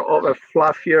more of a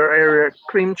fluffier area,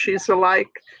 cream cheese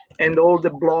alike, and all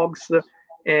the blogs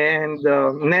and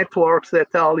networks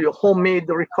that tell you homemade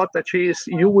ricotta cheese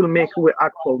you will make with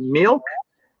actual milk.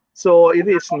 So it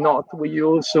is not. We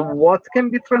use what can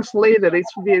be translated.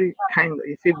 It's very kind of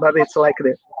iffy, but it's like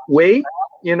the whey,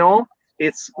 you know.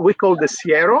 We call the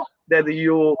siero that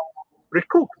you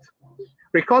recooked.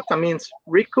 Ricotta means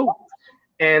recooked,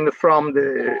 and from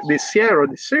the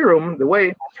siero, the serum, the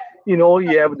whey, you know,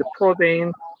 you have the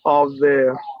protein of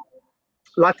the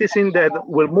latticin that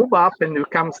will move up, and it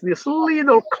becomes this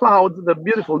little cloud that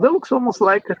beautiful. That looks almost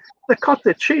like the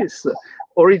cottage cheese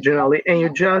originally, and you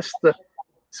just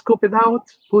scoop it out,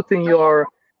 put in your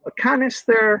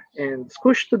canister and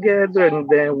squish together, and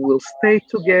then will stay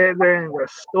together, and they're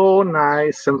so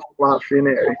nice and fluffy and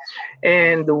airy.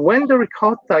 And when the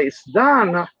ricotta is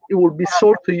done, it will be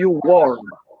sold to you warm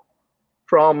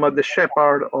from the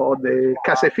shepherd or the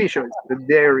caseificio, the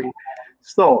dairy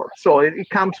store. So it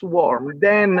comes warm.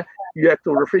 Then you have to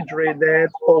refrigerate that,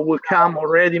 or will come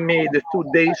already made 2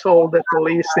 days old at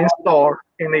least in store,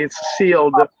 and it's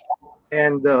sealed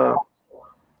and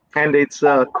it's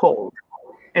cold.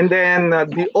 And then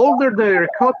the older the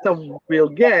ricotta will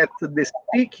get, the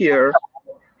stickier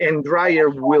and drier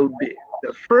will be.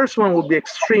 The first one will be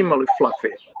extremely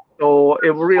fluffy, so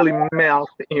it will really melt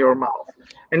in your mouth.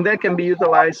 And that can be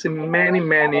utilized in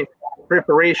many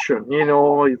preparations. You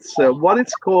know, it's what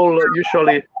it's called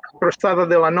usually crostata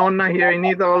della nonna here in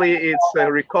Italy. It's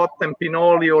ricotta and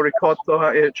pinoli or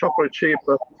ricotta chocolate chip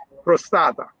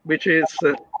crostata, which is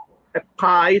a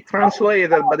pie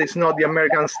translated, but it's not the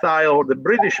American style or the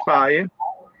British pie.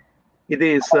 It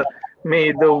is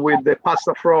made with the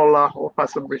pasta frolla or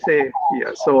pasta brise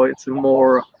here, so it's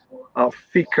more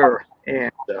thicker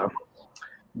and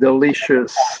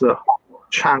delicious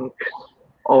chunk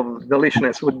of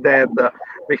deliciousness with that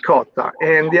ricotta.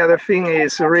 And the other thing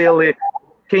is really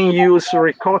can use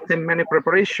ricotta in many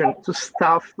preparations to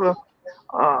stuff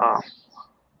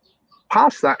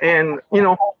pasta. And you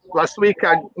know, last week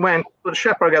I went to the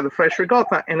shepherd, got the fresh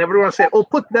ricotta, and everyone said, "Oh,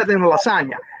 put that in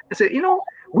lasagna." I said, "You know,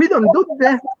 we don't do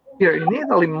that here in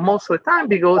Italy most of the time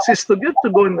because it's too good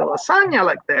to go in the lasagna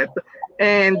like that,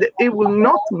 and it will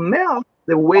not melt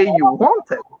the way you want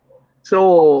it."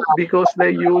 So because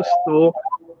they used to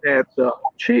that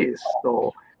cheese.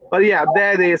 So, but yeah,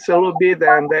 that is a little bit,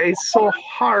 and it's so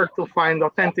hard to find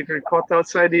authentic ricotta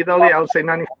outside Italy. I would say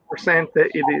 90%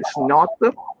 it is not.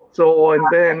 So, and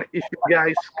then if you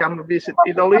guys come visit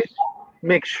Italy,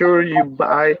 make sure you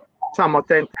buy some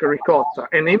authentic ricotta.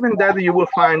 And even that you will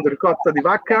find ricotta di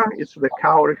vacca, it's the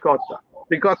cow ricotta.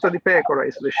 Ricotta di pecora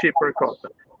is the sheep ricotta.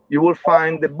 You will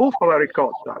find the buffalo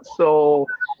ricotta. So,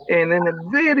 and in a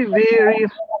very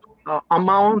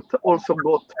amount also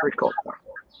goat ricotta.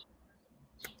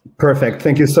 Perfect.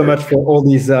 Thank you so much for all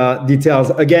these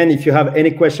details. Again, if you have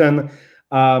any question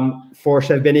for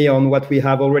Chef Benny on what we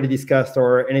have already discussed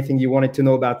or anything you wanted to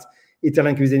know about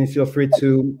Italian cuisine, feel free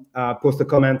to post a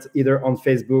comment either on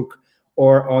Facebook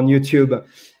or on YouTube.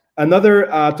 Another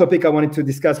topic I wanted to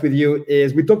discuss with you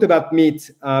is we talked about meat,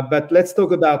 but let's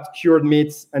talk about cured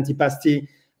meats, antipasti,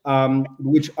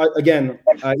 which again,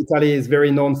 Italy is very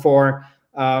known for.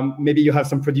 Maybe you have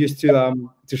some produce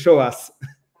to show us.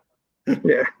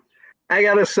 Yeah, I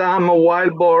got some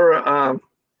wild boar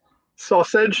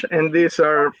sausage, and these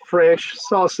are fresh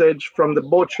sausage from the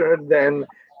butcher. Then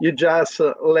you just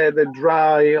let it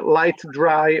dry, light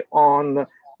dry on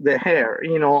the hair,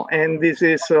 and this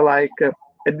is like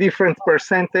a different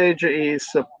percentage is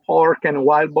pork and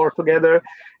wild boar together.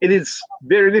 It is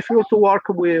very difficult to work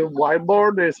with wild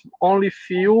boar. There's only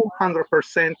few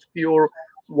 100% pure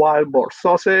wild boar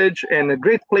sausage, and a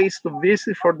great place to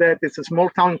visit for that is a small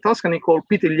town in Tuscany called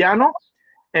Pitigliano,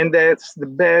 and that's the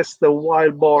best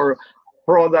wild boar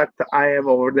product I have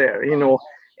over there,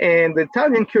 And the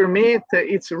Italian cured meat,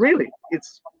 it's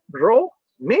raw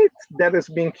meat that has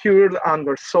been cured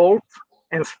under salt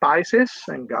and spices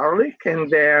and garlic, and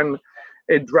then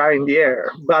it dry in the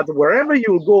air. But wherever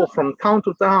you go from town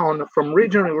to town, from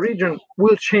region to region,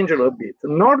 will change a little bit.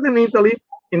 Northern Italy,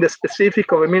 in the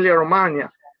specific of Emilia-Romagna,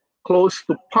 close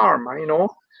to Parma,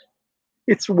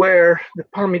 it's where the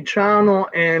Parmigiano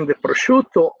and the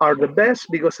prosciutto are the best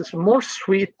because it's more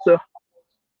sweet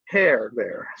hair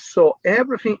there. So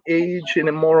everything aged in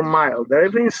a more mild,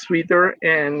 everything is sweeter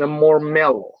and more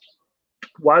mellow.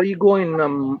 While you go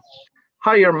in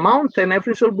higher mountain,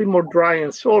 everything's a little bit more dry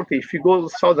and salty. If you go to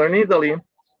southern Italy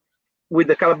with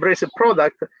the Calabrese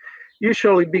product,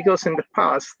 usually because in the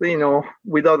past,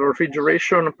 without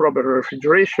refrigeration, proper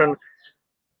refrigeration,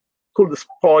 could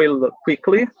spoil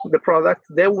quickly the product.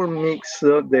 They will mix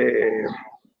the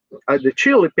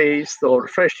chili paste or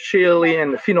fresh chili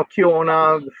and the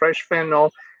finocchiona, the fresh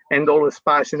fennel, and all the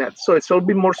spice in that. So it's a little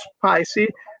bit more spicy,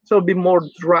 so it'll be more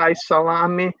dry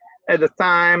salami at the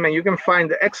time, and you can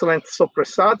find the excellent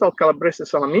soppressato Calabrese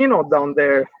salamino down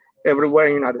there everywhere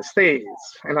in the United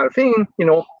States. Another thing,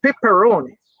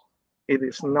 pepperoni. It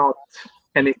is not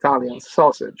an Italian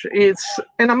sausage. It's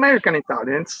an American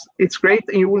Italian. It's great,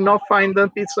 and you will not find the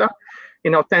pizza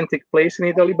in authentic place in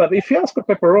Italy. But if you ask for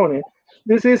pepperoni,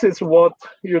 this is what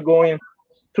you're going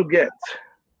to get.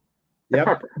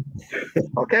 Yep.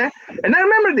 Okay, and I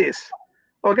remember this.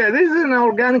 Okay, this is an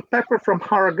organic pepper from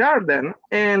our garden,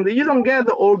 and you don't get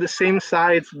all the same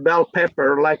size bell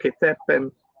pepper like it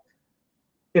happens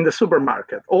in the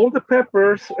supermarket. All the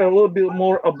peppers are a little bit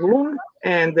more oblong,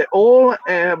 and they all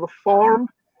have form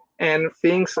and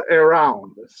things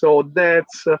around. So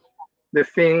that's the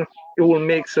thing. It will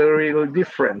make it really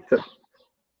different.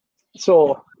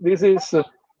 So this is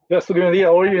just to give you an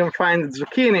idea, or you can find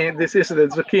zucchini. This is the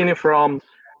zucchini from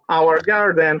our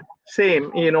garden.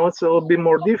 Same, it's a little bit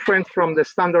more different from the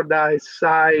standardized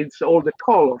sides, all the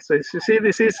colors. So you see,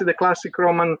 this is the classic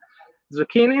Roman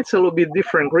zucchini. It's a little bit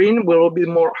different green, with a little bit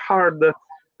more hard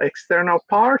external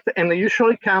part, and it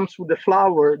usually comes with the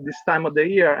flower this time of the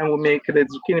year, and we make the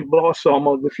zucchini blossom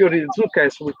or the fiori di zucca,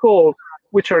 as we call,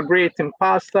 which are great in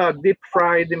pasta, deep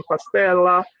fried in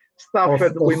pastella,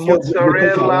 stuffed with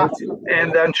mozzarella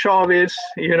and anchovies,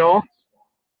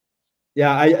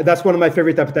 Yeah, that's one of my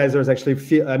favorite appetizers, actually.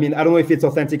 I don't know if it's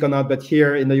authentic or not, but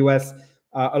here in the US,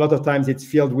 a lot of times it's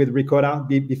filled with ricotta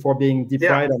before being deep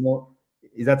fried.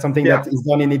 Is that something that is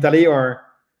done in Italy, or?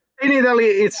 In Italy,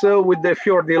 it's with the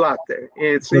fior di latte.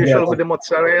 It's usually with the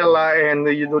mozzarella, and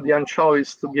you do the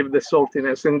anchovies to give the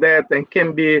saltiness in that, and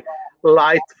can be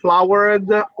light floured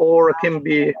or can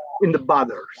be in the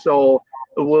butter. So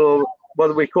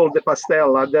what we call the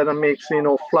pastella, that makes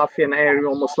fluffy and airy,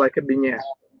 almost like a beignet.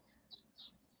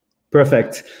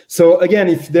 Perfect. So again,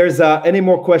 if there's any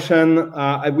more question,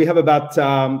 we have about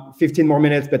 15 more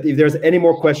minutes, but if there's any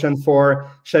more question for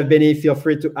Chef Benny, feel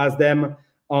free to ask them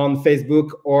on Facebook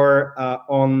or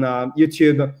on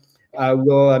YouTube.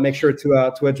 We'll make sure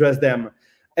to address them.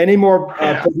 Any more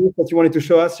products that you wanted to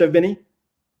show us, Chef Benny?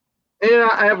 Yeah,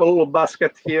 I have a little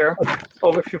basket here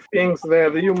of a few things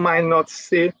that you might not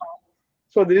see.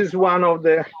 So this is one of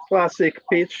the classic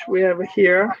peach we have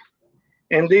here.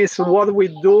 And this is what we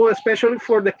do, especially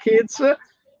for the kids.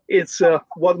 It's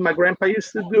what my grandpa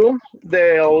used to do.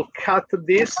 They'll cut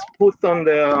this, put on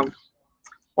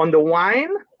the wine,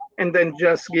 and then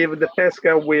just give the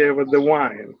pesca with the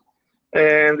wine.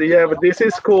 And you have, this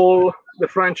is called the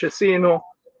Francesino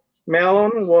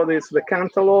melon, what is the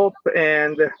cantaloupe,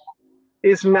 and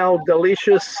it smells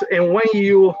delicious. And when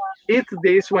you eat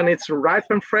this, when it's ripe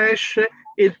and fresh,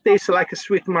 it tastes like a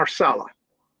sweet marsala.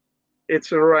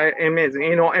 It's amazing,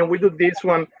 and we do this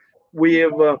one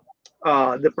with the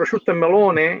prosciutto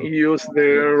melone. You use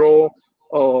the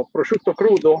raw prosciutto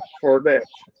crudo for that.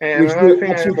 And another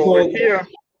thing I have over here,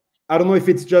 I don't know if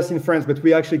it's just in France, but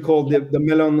we actually call the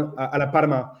melon alla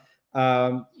Parma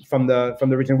from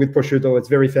the region with prosciutto. It's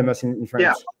very famous in France.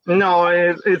 Yeah, no,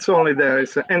 it's only there.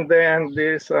 And then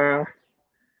there's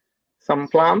some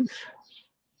plums.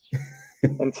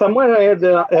 And somewhere I had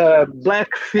a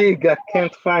black fig. I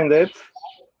can't find it.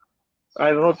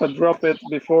 I don't know if I dropped it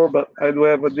before, but I do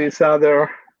have this other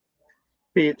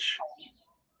peach.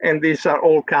 and these are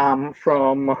all come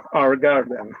from our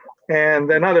garden.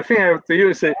 And another thing I have to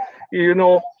use, you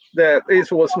know, that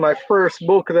this was my first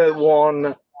book that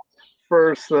won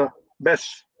first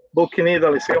best book in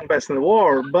Italy, second best in the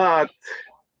world. But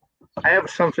I have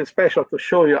something special to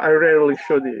show you. I rarely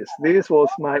show this. This was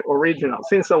my original.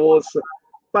 Since I was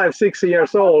 5, 6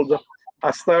 years old,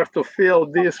 I started to fill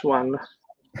this one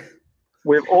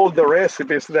with all the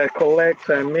recipes that I collect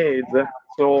and made.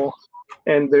 So,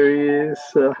 and there is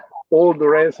all the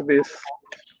recipes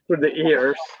through the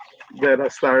years that I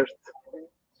start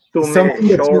to Something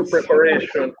make that or you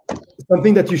preparation.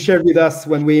 something that you shared with us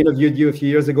when we interviewed you a few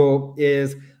years ago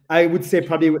is, I would say,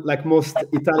 probably like most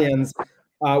Italians,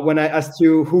 when I asked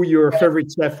you who your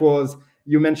favorite chef was,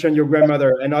 you mentioned your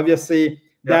grandmother, and obviously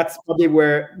that's probably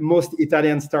where most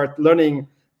Italians start learning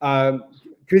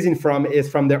cuisine from, is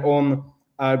from their own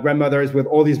grandmothers, with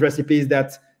all these recipes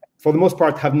that, for the most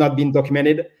part, have not been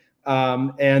documented.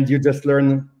 And you just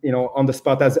learn, on the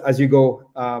spot as you go.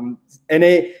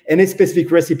 Any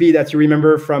specific recipe that you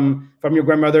remember from your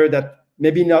grandmother that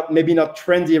maybe not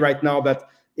trendy right now, but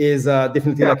is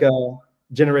definitely like a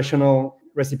generational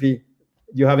recipe?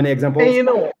 Do you have any examples? And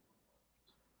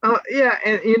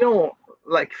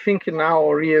like thinking now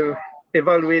or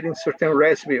evaluating certain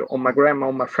recipe on my grandma,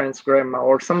 or my friend's grandma,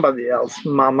 or somebody else,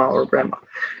 mama or grandma.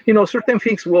 Certain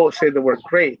things will say that were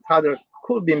great, other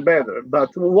could be better. But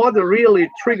what really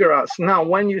trigger us now,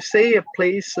 when you say a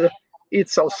place,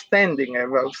 it's outstanding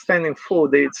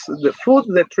food, it's the food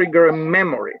that trigger a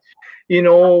memory.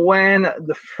 When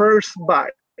the first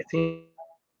bite in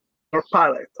your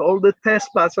palate, all the taste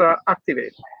buds are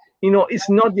activated. It's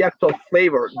not the actual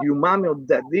flavor, the umami of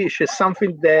that dish is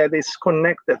something that is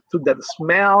connected to that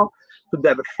smell, to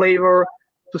that flavor,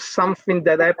 to something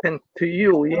that happened to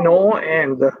you,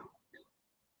 and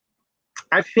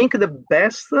I think the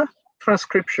best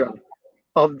transcription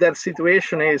of that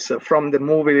situation is from the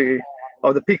movie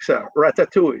of the Pixar,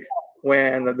 Ratatouille,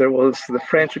 when there was the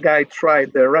French guy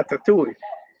tried the ratatouille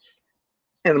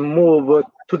and move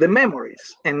to the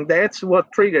memories. And that's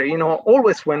what trigger,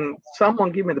 always when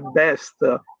someone give me the best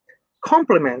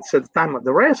compliments at the time of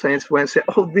the restaurant, it's when I say,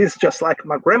 oh, this just like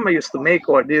my grandma used to make,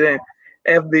 or didn't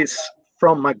have this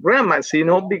from my grandma's,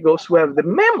 because we have the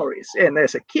memories. And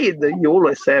as a kid, you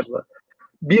always have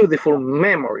beautiful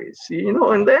memories,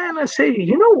 and then I say,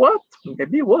 you know what,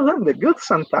 maybe it wasn't the good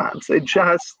sometimes. It's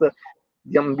just the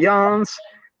ambiance,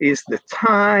 is the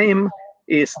time,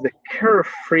 is the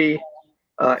carefree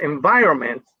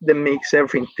environment that makes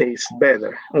everything taste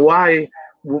better. Why?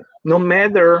 No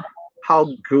matter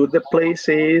how good the place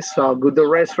is, how good the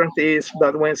restaurant is,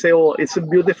 but when I say, oh, it's a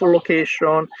beautiful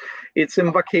location, it's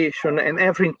in vacation, and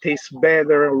everything tastes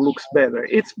better, looks better,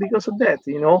 it's because of that.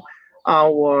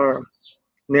 Our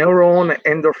neuron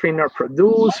endorphin are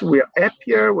produced, we're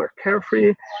happier, we're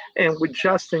carefree, and we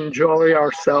just enjoy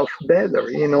ourselves better,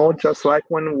 just like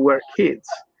when we were kids.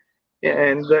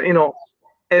 And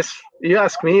as you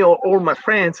ask me, all my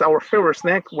friends, our favorite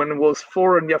snack when it was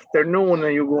 4 in the afternoon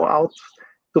and you go out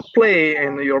to play,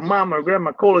 and your mom or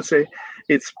grandma call and say,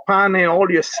 it's pane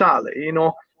olio sale,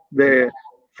 the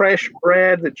fresh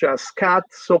bread just cut,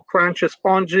 so crunchy,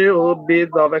 spongy, a little bit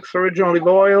of extra virgin olive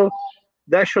oil,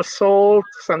 dash of salt,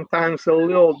 sometimes a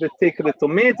little. They take the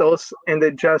tomatoes and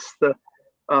they just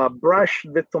brush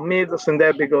the tomatoes in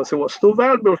there, because it was too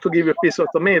valuable to give you a piece of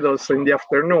tomatoes in the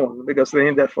afternoon because they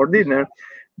need that for dinner.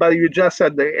 But you just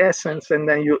add the essence and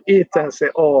then you eat and say,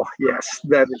 oh, yes,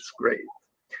 that is great.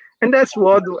 And that's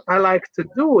what I like to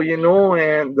do,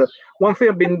 And one thing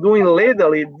I've been doing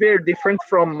lately, very different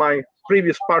from my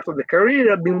previous part of the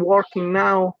career, I've been working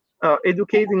now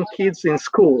educating kids in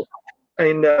school,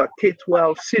 in the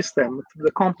K-12 system,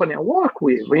 the company I work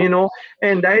with,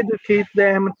 and I educate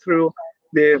them through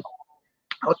the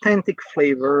authentic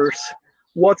flavors,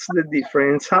 what's the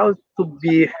difference, how to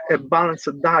be a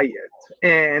balanced diet.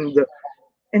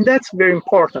 And that's very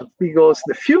important, because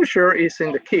the future is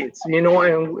in the kids, and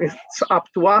it's up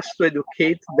to us to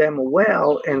educate them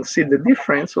well and see the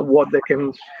difference of what they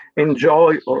can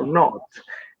enjoy or not.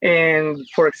 And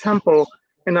for example,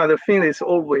 another thing is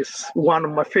always one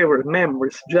of my favorite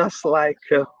memories, just like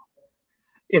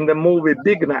in the movie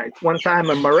Big Night. One time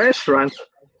in my restaurant,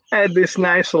 I had this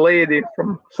nice lady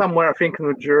from somewhere, I think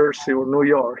New Jersey or New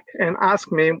York, and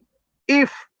asked me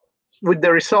if with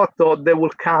the risotto there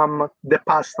will come the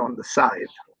pasta on the side.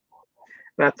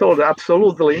 And I told her,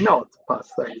 absolutely not.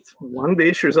 Pasta, it's one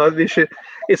dish, risotto dish.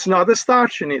 It's not a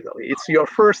starch in Italy. It's your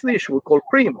first dish, we call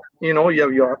primo. You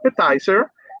have your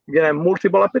appetizer, you can have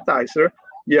multiple appetizer,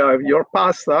 you have your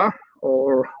pasta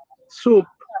or soup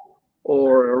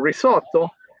or risotto,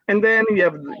 And then you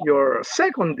have your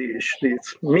second dish,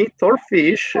 it's meat or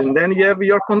fish, and then you have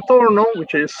your contorno,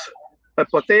 which is a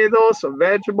potatoes, a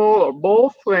vegetable, or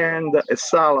both, and a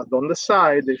salad on the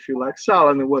side if you like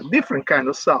salad. With different kind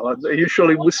of salad.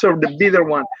 Usually we serve the bitter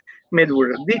one made with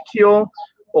radicchio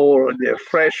or the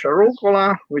fresh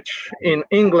arugula, which in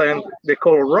England they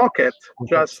call rocket,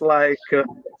 just like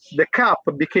the cup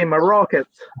became a rocket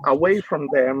away from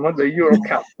them, the Euro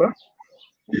Cup.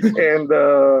 And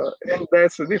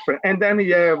that's different. And then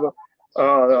you have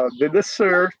the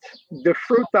dessert, the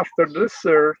fruit after the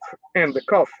dessert, and the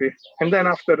coffee. And then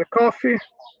after the coffee,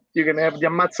 you can have the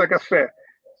ammazza caffè,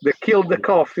 the kill the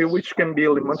coffee, which can be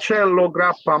limoncello,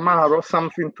 grappa, amaro,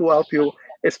 something to help you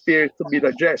a spirit to be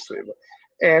digestive.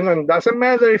 And it doesn't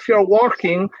matter if you're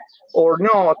working or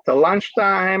not, at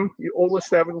lunchtime, you always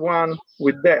have one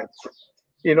with that.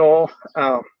 You know,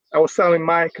 I was telling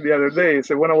Mike the other day,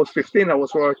 so when I was 15, I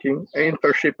was working an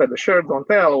internship at the Sheraton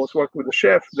Hotel. I was working with the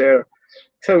chef there,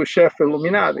 so Chef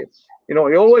Illuminati. You know,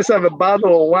 you always have a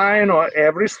bottle of wine on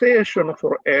every station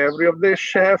for every of the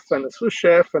chef and the sous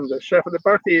chef and the chef of the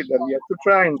party that you have to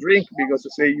try and drink because they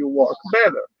say you work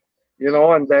better. You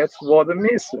know, and that's what I'm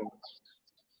missing.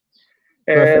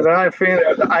 And I think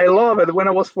I love it. When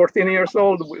I was 14 years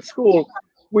old with school,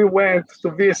 we went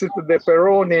to visit the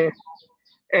Peroni,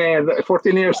 and at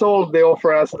 14 years old, they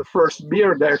offer us the first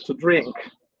beer there to drink.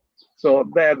 So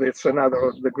that is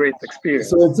another the great experience.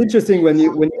 So it's interesting when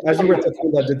as you were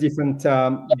talking about the different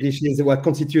dishes, what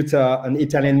constitutes an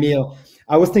Italian meal.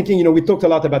 I was thinking, you know, we talked a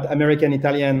lot about American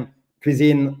Italian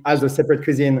cuisine as a separate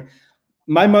cuisine.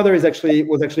 My mother was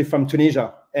actually from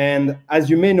Tunisia, and as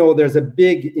you may know, there's a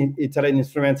big Italian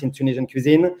influence in Tunisian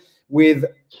cuisine with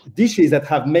dishes that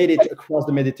have made it across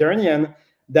the Mediterranean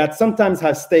that sometimes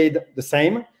have stayed the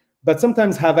same, but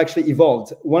sometimes have actually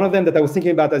evolved. One of them that I was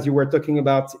thinking about as you were talking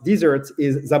about desserts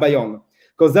is zabayon,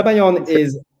 because zabayon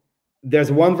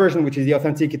there's one version which is the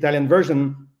authentic Italian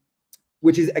version,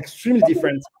 which is extremely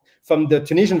different from the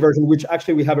Tunisian version, which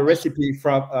actually we have a recipe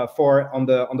for on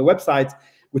the website,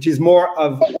 which is more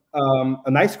of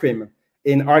an ice cream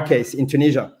in our case in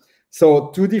Tunisia. So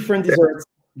two different desserts.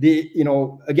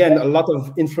 Again, a lot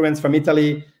of influence from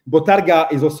Italy. Botarga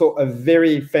is also a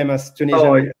very famous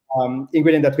Tunisian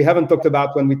ingredient that we haven't talked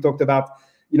about when we talked about,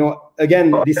 this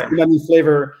umami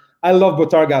flavor. I love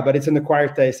Botarga, but it's an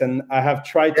acquired taste, and I have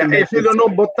tried to make if you don't know,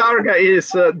 Botarga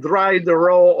is dried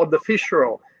raw or the fish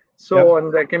raw. So,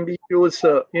 and that can be used,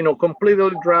 completely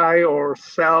dry or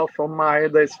self or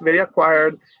mild. It's very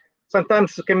acquired.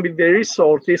 Sometimes it can be very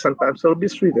salty. Sometimes it'll be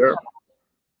sweeter.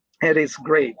 And it's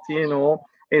great,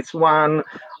 It's one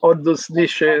of those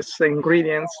dishes,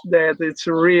 ingredients that it's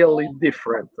really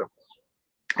different.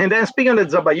 And then speaking of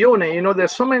the zabaglione,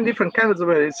 there's so many different kinds of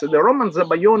it. The Roman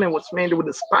zabaglione was made with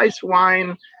the spice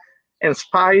wine and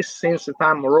spice since the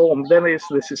time of Rome. Then it's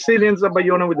the Sicilian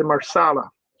zabaglione with the marsala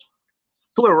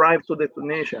to arrive to the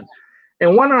Tunisian.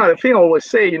 And one other thing I always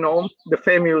say, the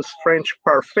famous French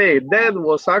parfait, that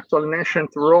was actually an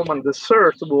ancient Roman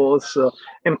dessert, was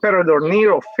Emperor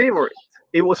Nero's favorite.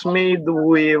 It was made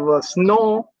with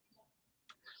snow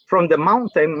from the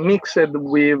mountain mixed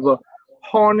with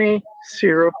honey,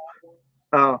 syrup,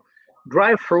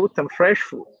 dry fruit, and fresh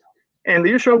fruit. And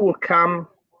usually will come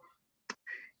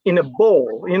in a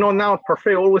bowl. Now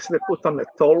parfait always they put on a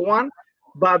tall one.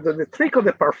 But the trick of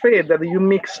the parfait is that you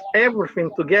mix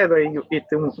everything together and you eat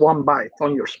in one bite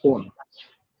on your spoon.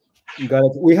 Got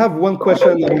it. We have one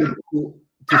question to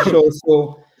show.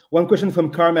 So one question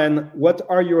from Carmen. What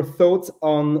are your thoughts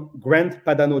on Grana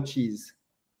Padano cheese?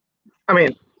 I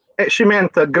mean, she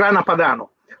meant Grana Padano.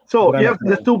 So you have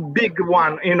the two big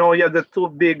one, you have the two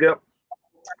big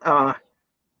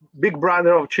big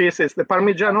brother of cheeses, the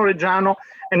Parmigiano Reggiano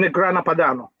and the Grana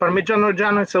Padano. Parmigiano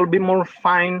Reggiano is a little bit more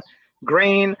fine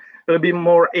grain, a little bit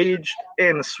more aged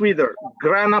and sweeter.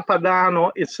 Grana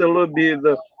Padano is a little bit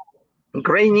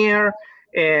grainier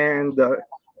and with a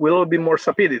little bit more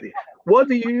sapidity. What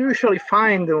do you usually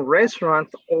find in a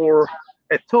restaurant or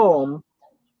at home?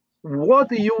 What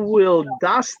you will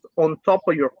dust on top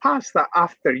of your pasta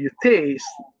after you taste,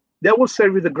 they will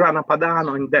serve you the Grana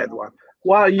Padano in that one.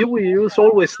 While you will use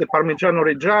always the Parmigiano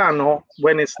Reggiano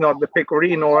when it's not the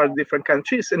pecorino or a different kind of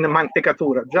cheese and the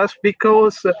mantecatura, just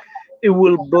because it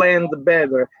will blend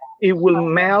better. It will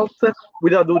melt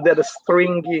without that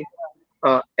stringy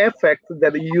effect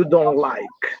that you don't like,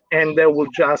 and they will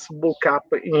just bulk up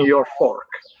in your fork.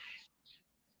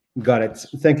 Got it.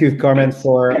 Thank you, Carmen,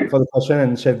 for the question,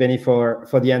 and Chef Benny for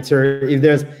the answer. If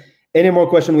there's any more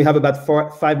question, we have about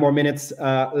 5 more minutes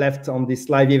left on this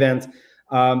live event.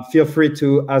 Feel free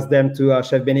to ask them to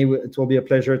Chef Benny. It will be a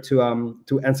pleasure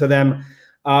to answer them.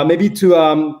 Maybe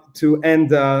to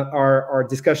end our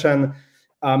discussion,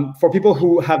 for people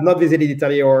who have not visited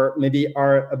Italy or maybe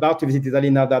are about to visit Italy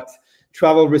now that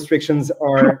travel restrictions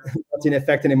are not in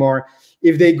effect anymore,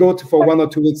 if they go for 1 or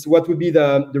 2 weeks, what would be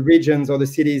the regions or the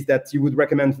cities that you would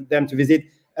recommend them to visit,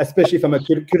 especially from a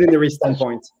culinary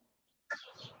standpoint?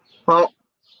 Well,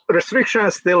 restrictions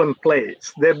are still in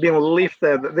place. They've been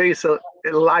lifted. There is a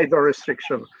lighter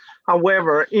restriction.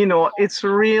 However, it's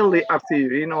really up to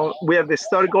you. We have the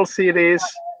historical cities.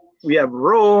 We have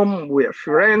Rome. We have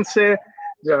Firenze.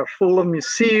 They are full of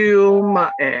museum.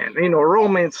 And,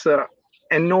 Rome is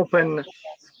an open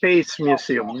space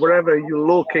museum. Wherever you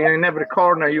look, in every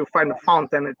corner, you find a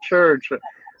fountain, a church,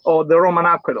 or the Roman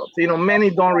aqueduct.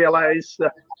 Many don't realize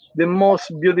the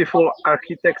most beautiful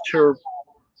architecture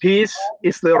piece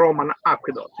is the Roman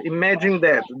aqueduct. Imagine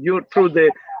that through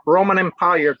the Roman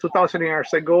Empire 2,000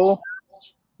 years ago,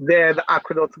 they had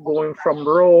aqueduct going from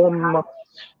Rome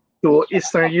to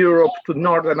Eastern Europe to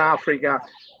Northern Africa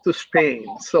to Spain.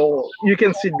 So you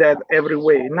can see that every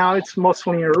way. Now it's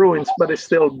mostly in ruins, but it's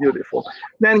still beautiful.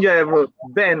 Then you have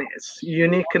Venice,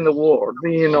 unique in the world,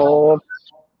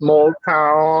 small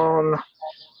town,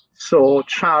 so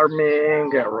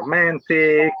charming and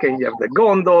romantic, and you have the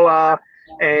gondola,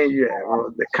 and you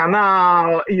have the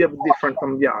canal, you have different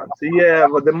ambiance. You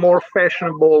have the more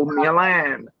fashionable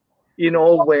Milan,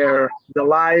 where the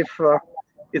life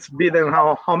it's beaten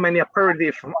how many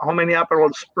aperitif, how many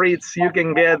Aperol spritz you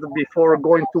can get before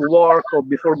going to work or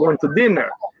before going to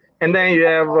dinner. And then you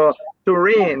have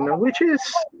Turin, which is,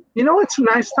 it's a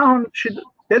nice town.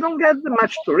 They don't get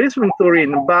much tourism in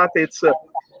Turin, but it's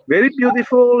very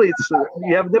beautiful. You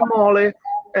have the Mole.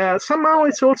 Somehow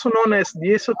it's also known as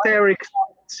the esoteric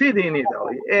city in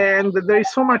Italy. And there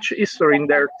is so much history in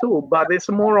there too, but it's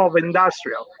more of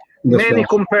industrial. Many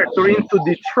compare Turin to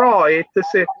Detroit. They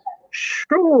say,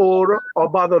 sure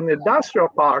about an industrial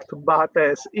part, but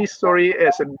as history,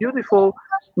 as a beautiful,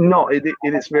 no, it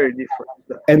is very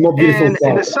different. And more beautiful. And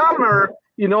in the summer,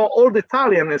 all the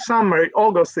Italian in summer,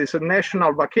 August is a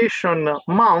national vacation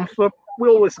month. We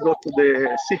always go to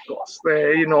the seacoast.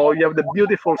 You have the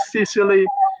beautiful Sicily,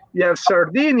 you have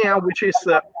Sardinia, which is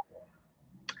a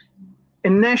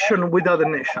nation without a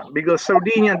nation, because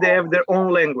Sardinia, they have their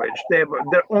own language, they have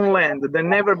their own land, they've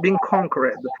never been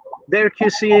conquered. Their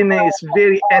cuisine is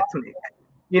very ethnic,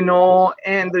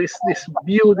 and there's this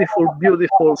beautiful,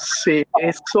 beautiful sea.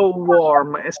 It's so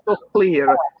warm, it's so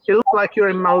clear. It looks like you're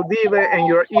in Maldives and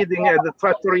you're eating at the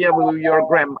trattoria with your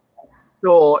grandma.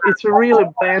 So it's a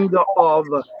real blend of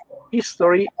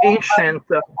history, ancient,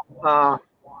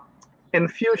 and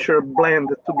future blend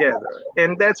together.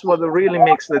 And that's what really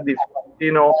makes the difference.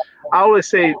 I always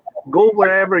say, go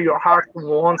wherever your heart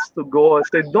wants to go. I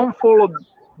say, don't follow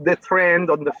the trend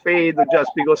on the fade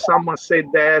just because someone said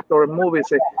that, or a movie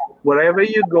say, wherever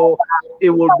you go,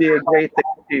 it will be a great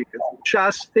experience.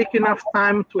 Just take enough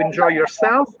time to enjoy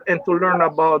yourself and to learn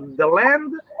about the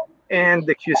land and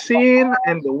the cuisine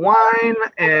and the wine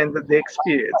and the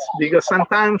experience. Because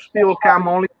sometimes people come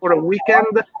only for a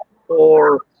weekend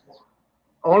or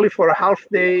only for a half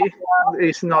day. There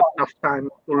is not enough time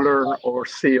to learn or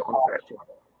see on that one.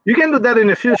 You can do that in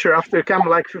the future after you come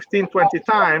like 15, 20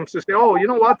 times to say, oh, you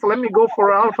know what, let me go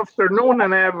for a half afternoon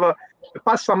and have a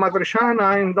pasta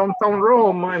matriciana in downtown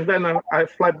Rome, and then I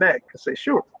fly back. I say,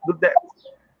 sure, do that.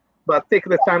 But take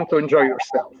the time to enjoy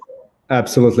yourself.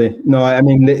 Absolutely. No, I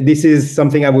mean, this is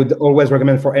something I would always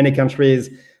recommend for any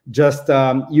countries. Just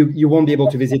you won't be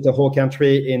able to visit the whole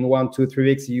country in 1, 2, 3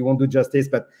 weeks. You won't do justice,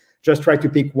 but just try to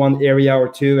pick one area or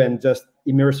two and just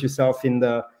immerse yourself in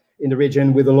the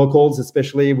region with the locals,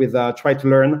 especially with try to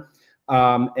learn.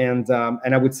 And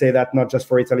I would say that not just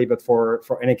for Italy, but for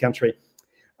any country.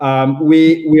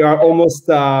 We are almost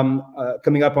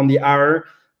coming up on the hour.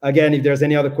 Again, if there's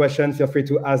any other questions, feel free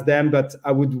to ask them. But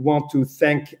I would want to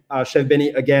thank Chef Benny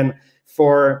again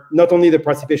for not only the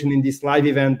participation in this live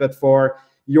event, but for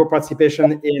your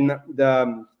participation in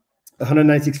the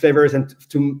 196 flavors, and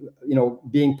to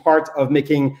being part of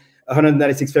making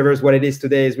 196 flavors what it is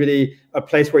today. Is really a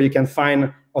place where you can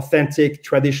find authentic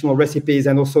traditional recipes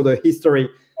and also the history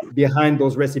behind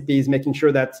those recipes, making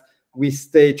sure that we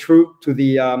stay true to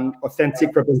the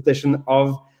authentic representation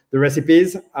of the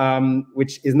recipes,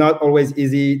 which is not always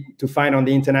easy to find on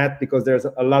the internet because there's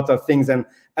a lot of things and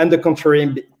the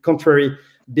contrary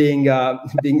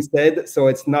being said. So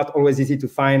it's not always easy to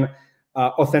find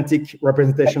authentic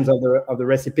representations of the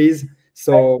recipes.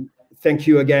 So thank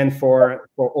you again for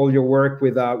all your work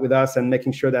with us and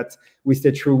making sure that we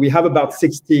stay true. We have about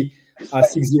 60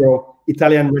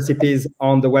 Italian recipes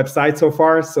on the website so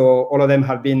far. So all of them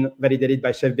have been validated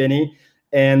by Chef Benny.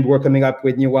 and we're coming up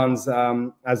with new ones,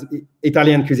 as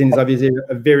Italian cuisine is obviously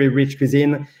a very rich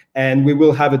cuisine, and we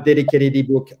will have a dedicated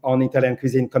ebook on Italian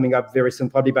cuisine coming up very soon,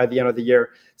 probably by the end of the year.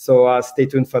 So stay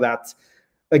tuned for that.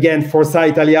 Again, Forza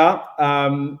Italia,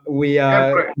 we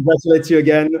congratulate you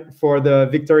again for the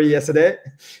victory yesterday,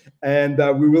 and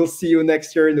we will see you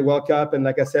next year in the World Cup. And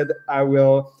like I said, I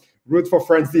will root for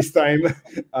France this time,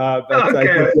 but I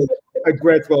think it's a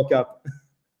great World Cup.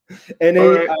 Any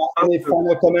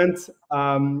final comments,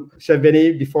 Chef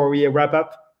Benny, before we wrap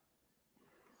up?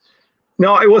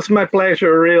 No, it was my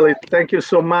pleasure, really. Thank you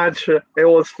so much. It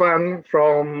was fun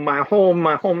from my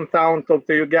hometown, talk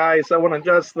to you guys. I want to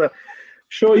just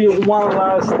show you one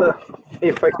last,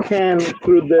 if I can,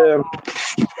 through the,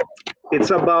 it's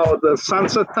about the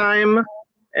sunset time,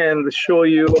 and show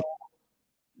you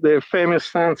the famous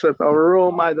sunset of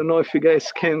Rome. I don't know if you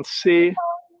guys can see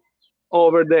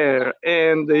over there,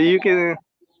 and you can,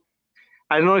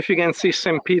 I don't know if you can see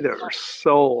St. Peter's.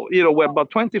 So, you know, we're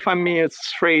about 25 minutes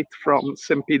straight from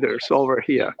St. Peter's over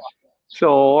here.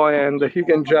 So, and you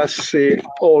can just see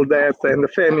all that and the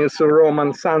famous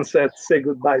Roman sunset. Say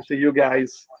goodbye to you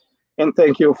guys, and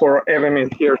thank you for having me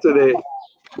here today.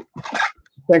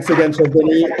 Thanks again, Chef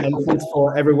Benny, and thanks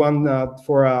for everyone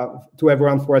to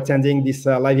everyone for attending this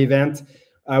live event.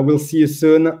 We'll see you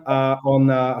soon on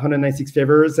 196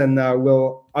 Favors, and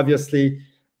we'll obviously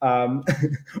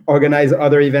organize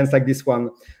other events like this one.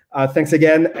 Thanks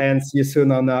again, and see you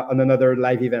soon on another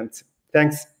live event.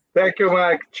 Thanks. Thank you,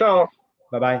 Mike. Ciao.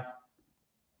 Bye-bye.